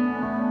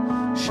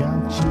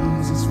 Shout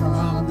Jesus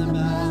From the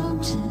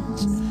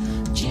mountains,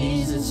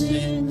 Jesus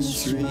in the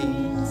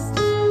streets,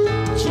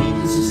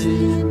 Jesus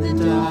in the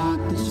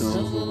darkness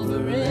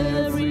over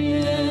every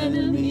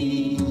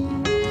enemy,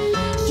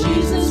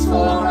 Jesus for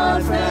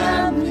our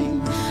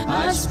family,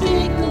 I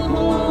speak the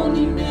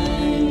holy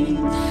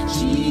name,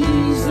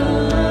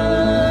 Jesus.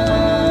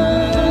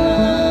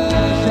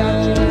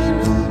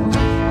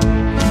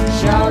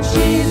 Shout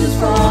Jesus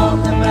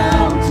from the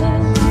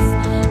mountains,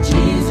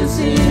 Jesus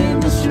in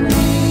the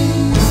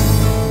streets,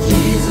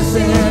 Jesus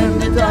in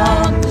the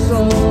darkness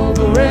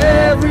over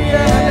every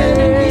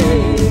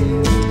enemy,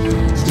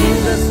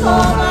 Jesus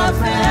for my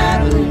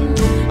family,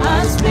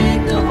 I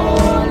speak the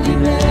holy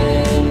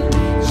name,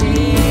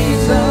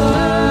 Jesus.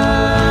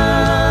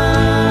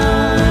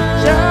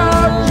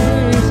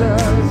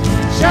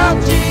 Shout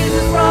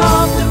Jesus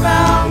from the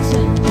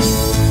mountains,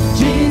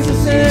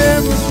 Jesus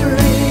in the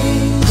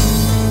streets,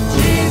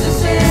 Jesus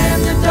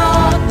in the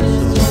dark.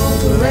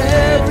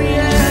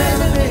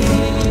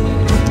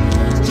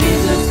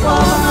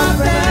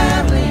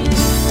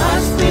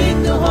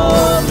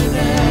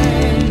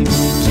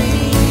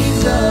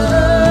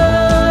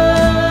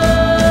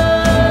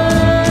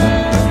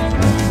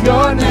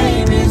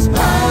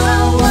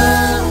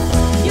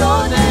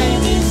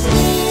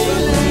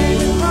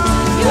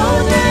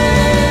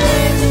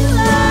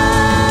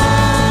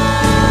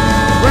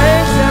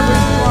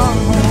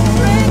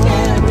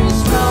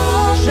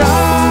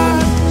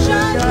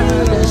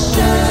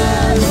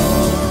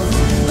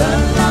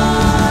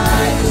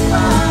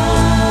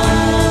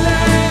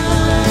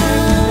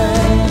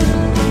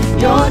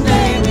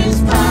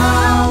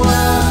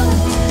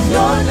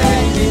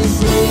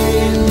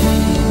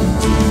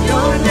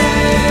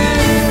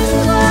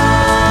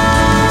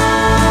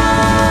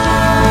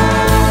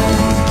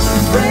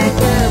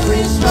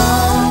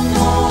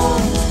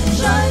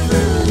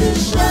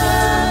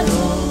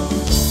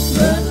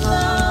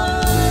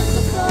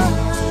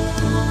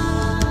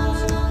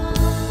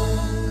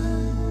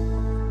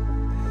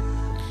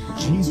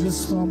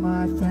 Jesus, for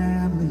my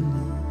family,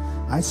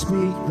 I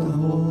speak the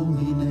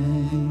holy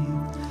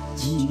name.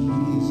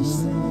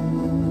 Jesus.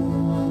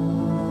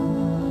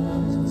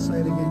 Say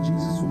it again,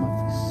 Jesus, for my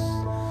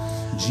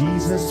family.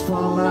 Jesus,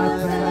 for my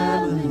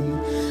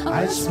family,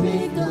 I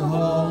speak the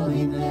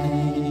holy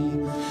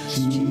name.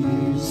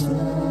 Jesus.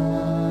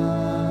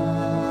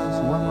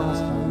 One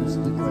last time, let's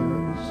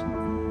declare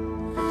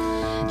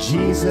it.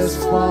 Jesus,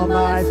 for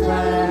my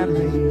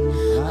family,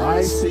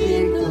 I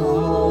speak the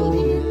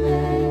holy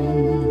name.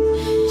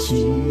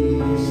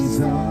 Jesus.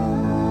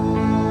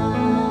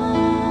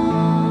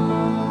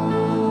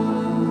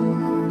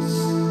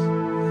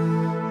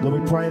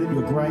 Lord, we pray that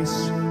your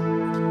grace,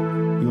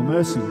 your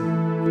mercy,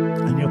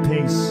 and your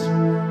peace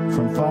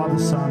from Father,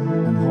 Son,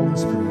 and Holy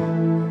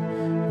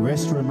Spirit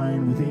rest and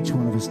remain with each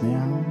one of us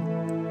now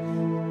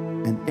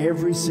and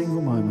every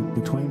single moment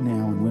between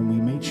now and when we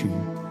meet you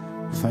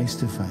face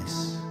to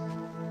face.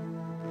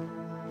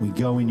 We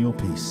go in your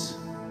peace.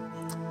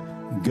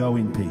 Go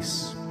in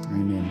peace.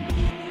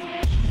 Amen.